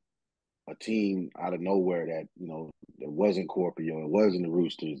where a team out of nowhere that, you know, that wasn't Corpio, it wasn't the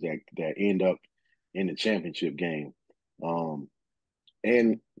Roosters that end up in the championship game.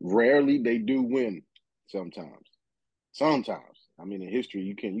 And rarely they do win sometimes. I mean, in history,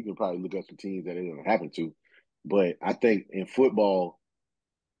 you can probably look up some teams that it didn't happen to. But I think in football,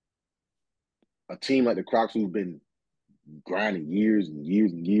 a team like the Crocs who've been grinding years and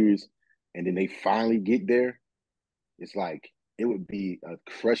years and years, and then they finally get there, it's like it would be a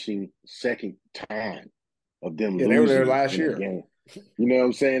crushing second time of them losing. They were there last year. Game. You know what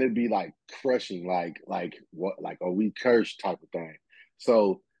I'm saying? It'd be like crushing, like what, like are we cursed type of thing.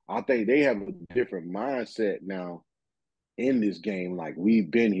 So I think they have a different mindset now in this game. Like, we've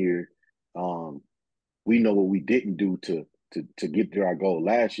been here, we know what we didn't do to get to our goal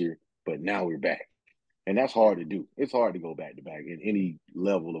last year, but now we're back, and that's hard to do. It's hard to go back to back in any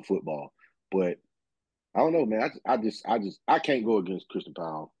level of football, but I don't know, man. I can't go against Christian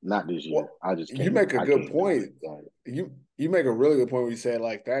Powell. Not this year. Well, I just can't. You make a good point. You make a really good point when you say it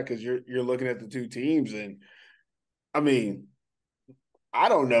like that, because you're looking at the two teams, and I mean, I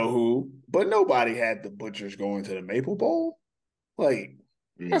don't know who, but nobody had the Butchers going to the Maple Bowl. Like,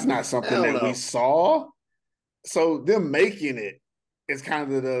 that's not something that we saw. So them making it is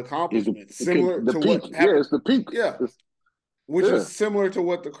kind of the accomplishment, similar to what happened. Yeah, it's the peak. Yeah, which is similar to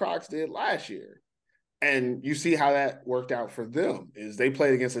what the Crocs did last year. And you see how that worked out for them, is they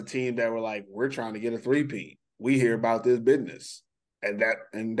played against a team that were like, we're trying to get a 3-peat. We hear about this business.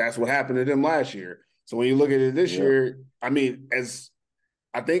 And that's what happened to them last year. So when you look at it this year, I mean,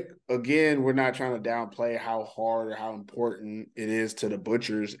 I think, again, we're not trying to downplay how hard or how important it is to the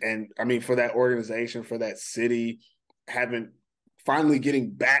Butchers. And I mean, for that organization, for that city, finally getting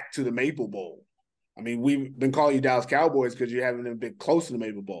back to the Maple Bowl. I mean, we've been calling you Dallas Cowboys because you haven't been close to the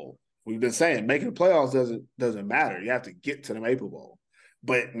Maple Bowl. We've been saying making the playoffs doesn't matter. You have to get to the Maple Bowl.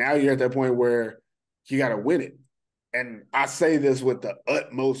 But now you're at that point where you got to win it. And I say this with the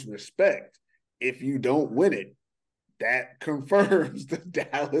utmost respect. If you don't win it, that confirms the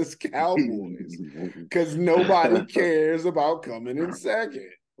Dallas Cowboys, because nobody cares about coming in second.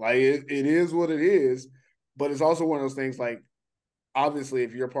 Like, it is what it is. But it's also one of those things, like, obviously,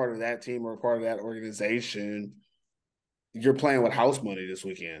 if you're part of that team or part of that organization, you're playing with house money this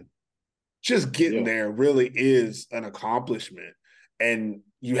weekend. Just getting there really is an accomplishment. And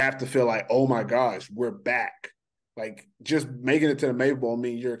you have to feel like, oh my gosh, we're back. Like, just making it to the Maple Bowl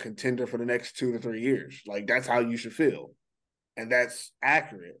means you're a contender for the next 2 to 3 years. Like, that's how you should feel. And that's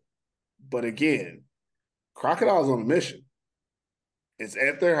accurate. But again, Crocodiles on a mission. It's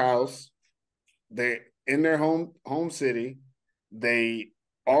at their house. They're in their home city. They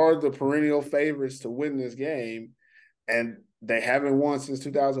are the perennial favorites to win this game. And they haven't won since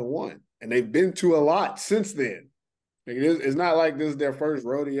 2001. And they've been to a lot since then. It's not like this is their first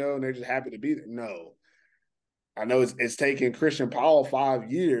rodeo and they're just happy to be there. No. I know it's taken Christian Powell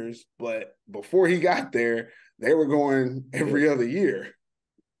 5 years, but before he got there, they were going every other year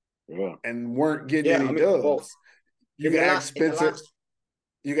and weren't getting any dubs. Well, you can ask Spencer.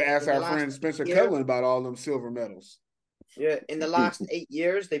 You can ask our friend Spencer Cullen about all them silver medals. Yeah, in the last 8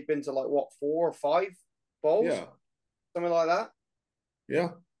 years, they've been to 4 or 5 bowls? Yeah. Something like that? Yeah,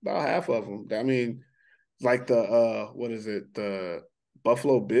 about half of them. I mean, like the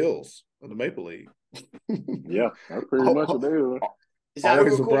Buffalo Bills of the Maple League. Yeah, that's pretty much what they were. Is that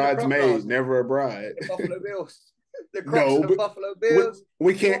Always who a we're calling the bridesmaid, Crocodiles? never a bride. The Buffalo Bills. The Crocs No, are the but Buffalo Bills.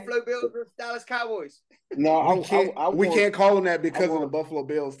 we can't. Buffalo Bills are Dallas Cowboys. No, We can't call them that because of the want- Buffalo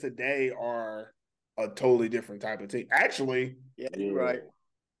Bills today are a totally different type of team. Actually, Yeah, you're right.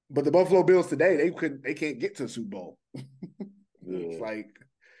 but the Buffalo Bills today they can't get to the Super Bowl. It's Yeah. like,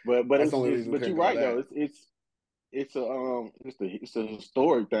 But that's the only reason we but you're couldn't call right though. that. It's a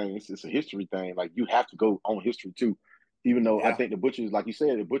historic thing. It's a history thing. Like you have to go on history too. Even though I Yeah. think the Butchers, like you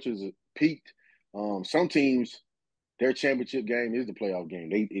said, the Butchers peaked. Some teams, their championship game is the playoff game.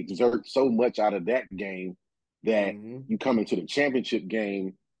 They exert so much out of that game that you come into the championship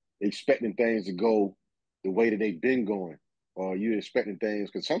game expecting things to go the way that they've been going, or you're expecting things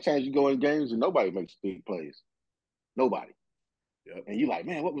because sometimes you go in games and nobody makes big plays, nobody, Yep. and you're like,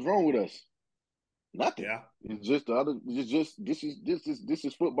 man, what was wrong with us? Nothing. Yeah. It's just the other. It's just this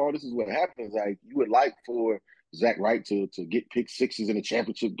is football. This is what happens. Like you would like for Zach Wright to get pick sixes in a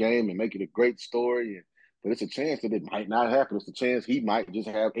championship game and make it a great story, but it's a chance that it might not happen. It's a chance he might just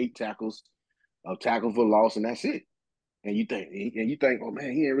have 8 tackles, a tackle for loss, and that's it. And you think, oh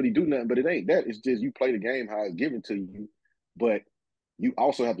man, he ain't really do nothing, but it ain't that. It's just you play the game how it's given to you, but you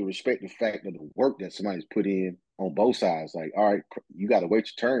also have to respect the fact of the work that somebody's put in on both sides. Like, all right, you got to wait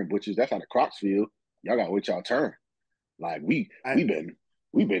your turn, Butchers. That's how the Crocs feel. Y'all got to wait y'all turn. Like we've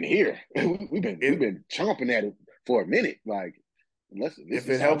been here. we've been chomping at it for a minute. Like, if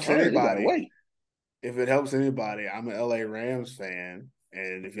it helps anybody, I'm an LA Rams fan,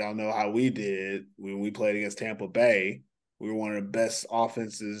 and if y'all know how we did when we played against Tampa Bay, we were one of the best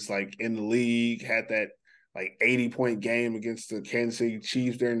offenses like in the league. Had that like 80-point game against the Kansas City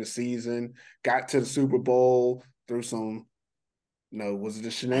Chiefs during the season. Got to the Super Bowl through some. No, was it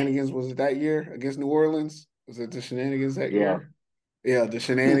the shenanigans? Was it that year against New Orleans? Was it the shenanigans that year? Yeah, the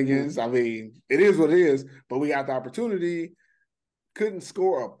shenanigans. I mean, it is what it is, but we got the opportunity, couldn't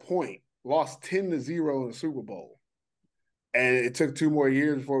score a point, lost 10-0 in the Super Bowl. And it took 2 more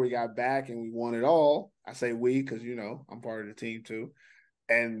years before we got back and we won it all. I say we because, I'm part of the team too.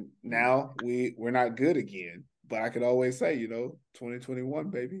 And now we're not good again. But I could always say, 2021,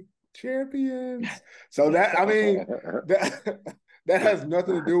 baby, champions. So that, I mean, that has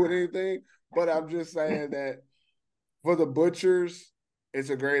nothing to do with anything. But I'm just saying that for the Butchers, it's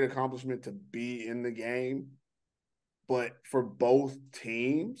a great accomplishment to be in the game. But for both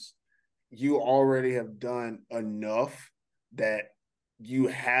teams, you already have done enough that you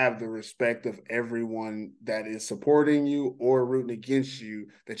have the respect of everyone that is supporting you or rooting against you,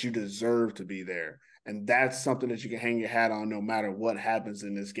 that you deserve to be there. And that's something that you can hang your hat on no matter what happens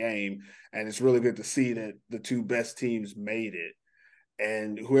in this game. And it's really good to see that the 2 best teams made it.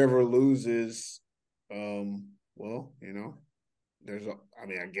 And whoever loses, I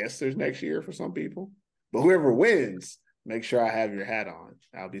guess there's next year for some people. But whoever wins, make sure I have your hat on.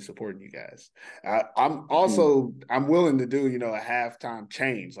 I'll be supporting you guys. I'm willing to do, a halftime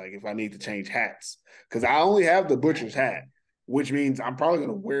change, like if I need to change hats, because I only have the Butcher's hat, which means I'm probably going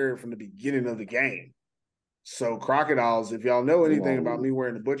to wear it from the beginning of the game. So Crocodiles, if y'all know anything about me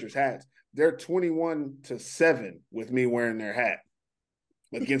wearing the Butcher's hats, they're 21-7 with me wearing their hat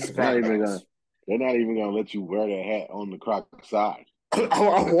against the Crocodiles. They're not even going to let you wear that hat on the Croc side.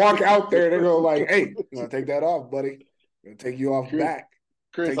 I'll walk out there. They're going like, hey, you want to take that off, buddy? Gonna take you off back.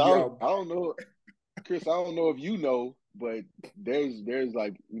 Chris, I don't know. Chris, I don't know if you know, but there's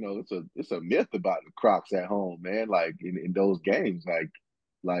like, it's a myth about the Crocs at home, man. Like in those games,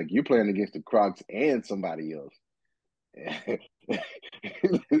 like you're playing against the Crocs and somebody else. You're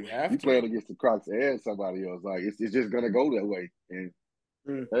playing against the Crocs and somebody else. Like it's just gonna go that way. And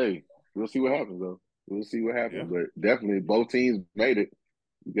hey, we'll see what happens though. We'll see what happens. Yeah. But definitely both teams made it.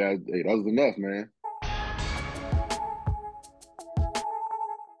 You guys, hey, that was enough, man.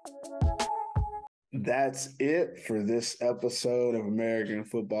 That's it for this episode of American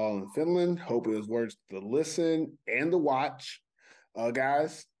Football in Finland. Hope it was worth the listen and the watch.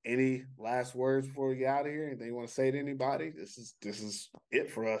 Guys, any last words before we get out of here? Anything you want to say to anybody? This is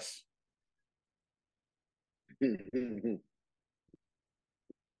it for us.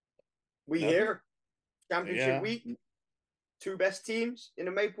 Here. Championship week. 2 best teams in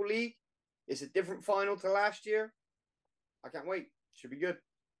the Maple League. It's a different final to last year. I can't wait. Should be good.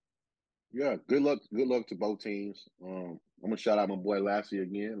 Yeah, good luck to both teams. I'm gonna shout out my boy Lassie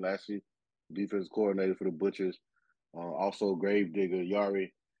again. Lassie, defense coordinator for the Butchers. Also Gravedigger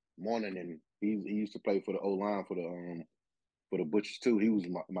Yari Morning, and he used to play for the O-line for the Butchers too. He was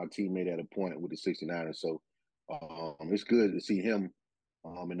my teammate at a point with the 69ers. So it's good to see him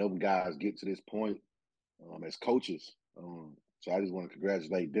and those guys get to this point as coaches. So I just want to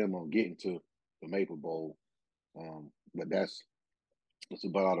congratulate them on getting to the Maple Bowl. But that's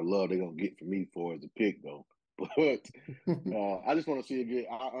about all the love they're gonna get from me for as a pick, though. But I just want to see a good.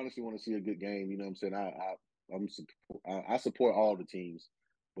 I honestly want to see a good game. You know what I'm saying? I support all the teams,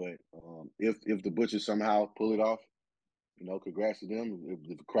 but if the Butchers somehow pull it off, you know, congrats to them.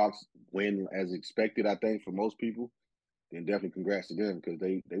 If the Crocs win as expected, I think for most people, then definitely congrats to them because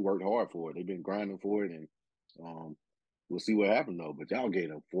they worked hard for it. They've been grinding for it, and we'll see what happens though. But y'all gave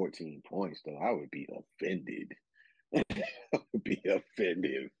them 14 points though. I would be offended. I would be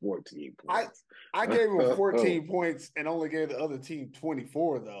offended. 14 points. I gave them 14 points and only gave the other team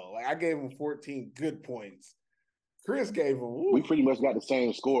 24 though. Like I gave them 14 good points. Chris gave them. Ooh. We pretty much got the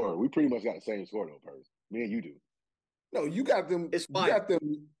same score. We pretty much got the same score though, Pervis. Me and you do. No, you got them. It's fine.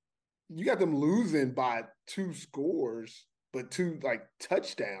 You got them losing by 2 scores, but 2 like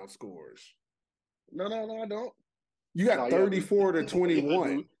touchdown scores. No, I don't. You got 34 to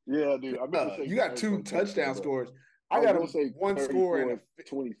 21. Yeah, dude. I meant to say you got 2 touchdown scores. I got to say 1 score and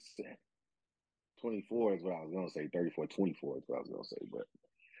 27. 24 is what I was going to say. 34-24 is what I was going to say. But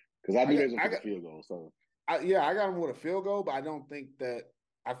because I knew they was going to get a field goal. So I got them with a field goal, but I don't think that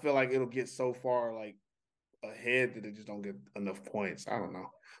 – I feel like it'll get so far like ahead that they just don't get enough points. I don't know.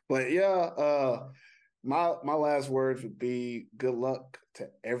 But, yeah, my last words would be good luck to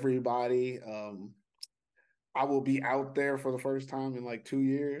everybody. I will be out there for the first time in like 2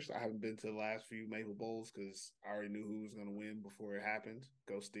 years. I haven't been to the last few Maple Bowls because I already knew who was going to win before it happened.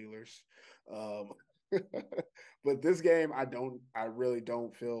 Go Steelers. But this game, I really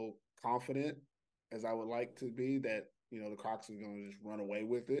don't feel confident as I would like to be that, you know, the Crocs are going to just run away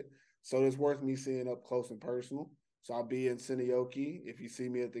with it. So it's worth me seeing up close and personal. So I'll be in Seinäjoki. If you see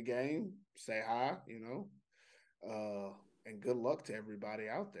me at the game, say hi, you know. And good luck to everybody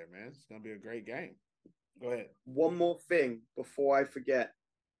out there, man. It's going to be a great game. Go ahead. One more thing before I forget.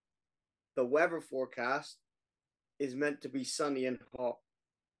 The weather forecast is meant to be sunny and hot.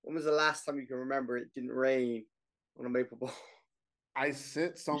 When was the last time you can remember it didn't rain on a Maple Bowl? I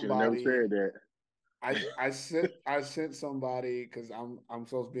sent somebody. You never said that. I sent somebody because I'm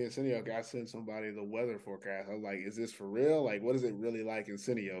supposed to be in Seinäjoki. I sent somebody the weather forecast. I was like, "Is this for real? Like, what is it really like in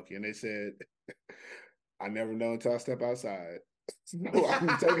Seinäjoki?" And they said, "I never know until I step outside." No,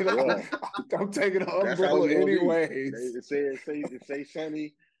 I'm taking an umbrella anyways. It say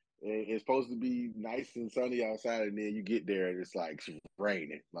sunny. It's supposed to be nice and sunny outside, and then you get there and it's like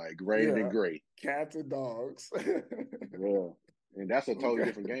raining and gray. Cats and dogs. Yeah, and that's a totally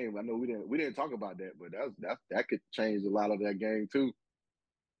different game. I know we didn't talk about that, but that could change a lot of that game too.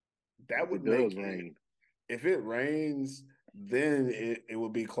 That would make rain. If it rains, then it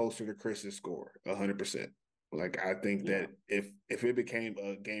would be closer to Chris's score, 100%. Like I think that if it became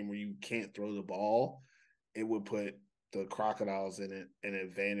a game where you can't throw the ball, it would put the Crocodiles in an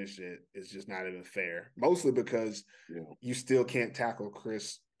advantage that is just not even fair. Mostly because you still can't tackle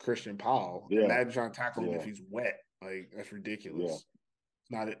Christian Powell. Yeah. Imagine trying to tackle him if he's wet. Like that's ridiculous. Yeah.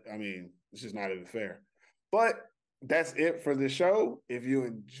 It's not. I mean, it's just not even fair. But that's it for the show. If you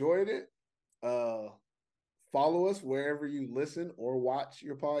enjoyed it, follow us wherever you listen or watch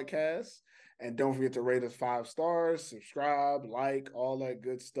your podcasts. And don't forget to rate us 5 stars, subscribe, like, all that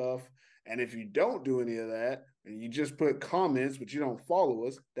good stuff. And if you don't do any of that and you just put comments, but you don't follow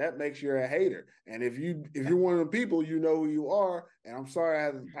us, that makes you a hater. And if you're one of the people, you know who you are. And I'm sorry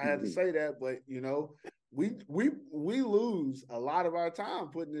I had to say that, but you know, we lose a lot of our time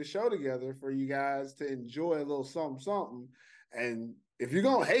putting this show together for you guys to enjoy a little something. And if you're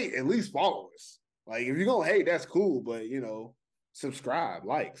gonna hate, at least follow us. Like if you're gonna hate, that's cool, but you know, subscribe,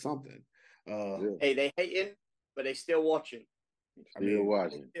 like something. Hey, they hating, but they still watching. Still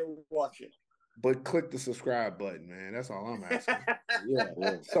watching. But click the subscribe button, man. That's all I'm asking.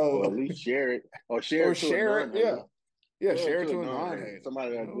 Yeah. So or at least share it. Or share it. Share it to a non-hater.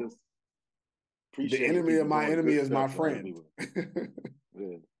 Somebody that just appreciate the enemy of my enemy is my friend.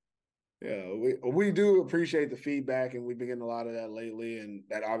 Yeah, we do appreciate the feedback, and we've been getting a lot of that lately, and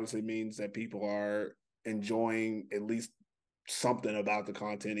that obviously means that people are enjoying at least something about the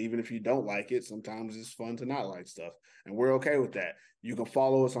content. Even if you don't like it, sometimes it's fun to not like stuff, and we're okay with that. You can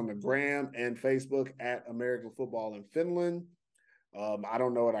follow us on the gram and Facebook at American Football in Finland. I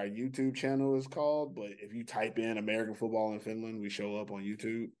don't know what our YouTube channel is called, but if you type in American Football in Finland, we show up on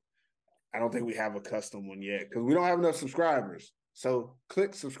YouTube. I don't think we have a custom one yet because we don't have enough subscribers. So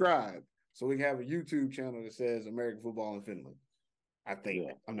click subscribe so we can have a YouTube channel that says American Football in Finland. I think.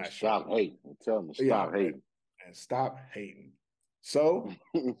 I'm not sure. Stop hating. Tell them to stop hating. And stop hating. So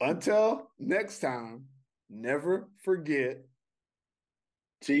until next time, never forget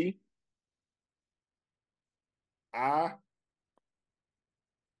T. I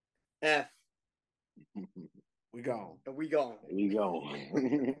F. We gone. We gone. We go.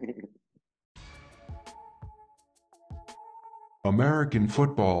 American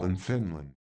football in Finland.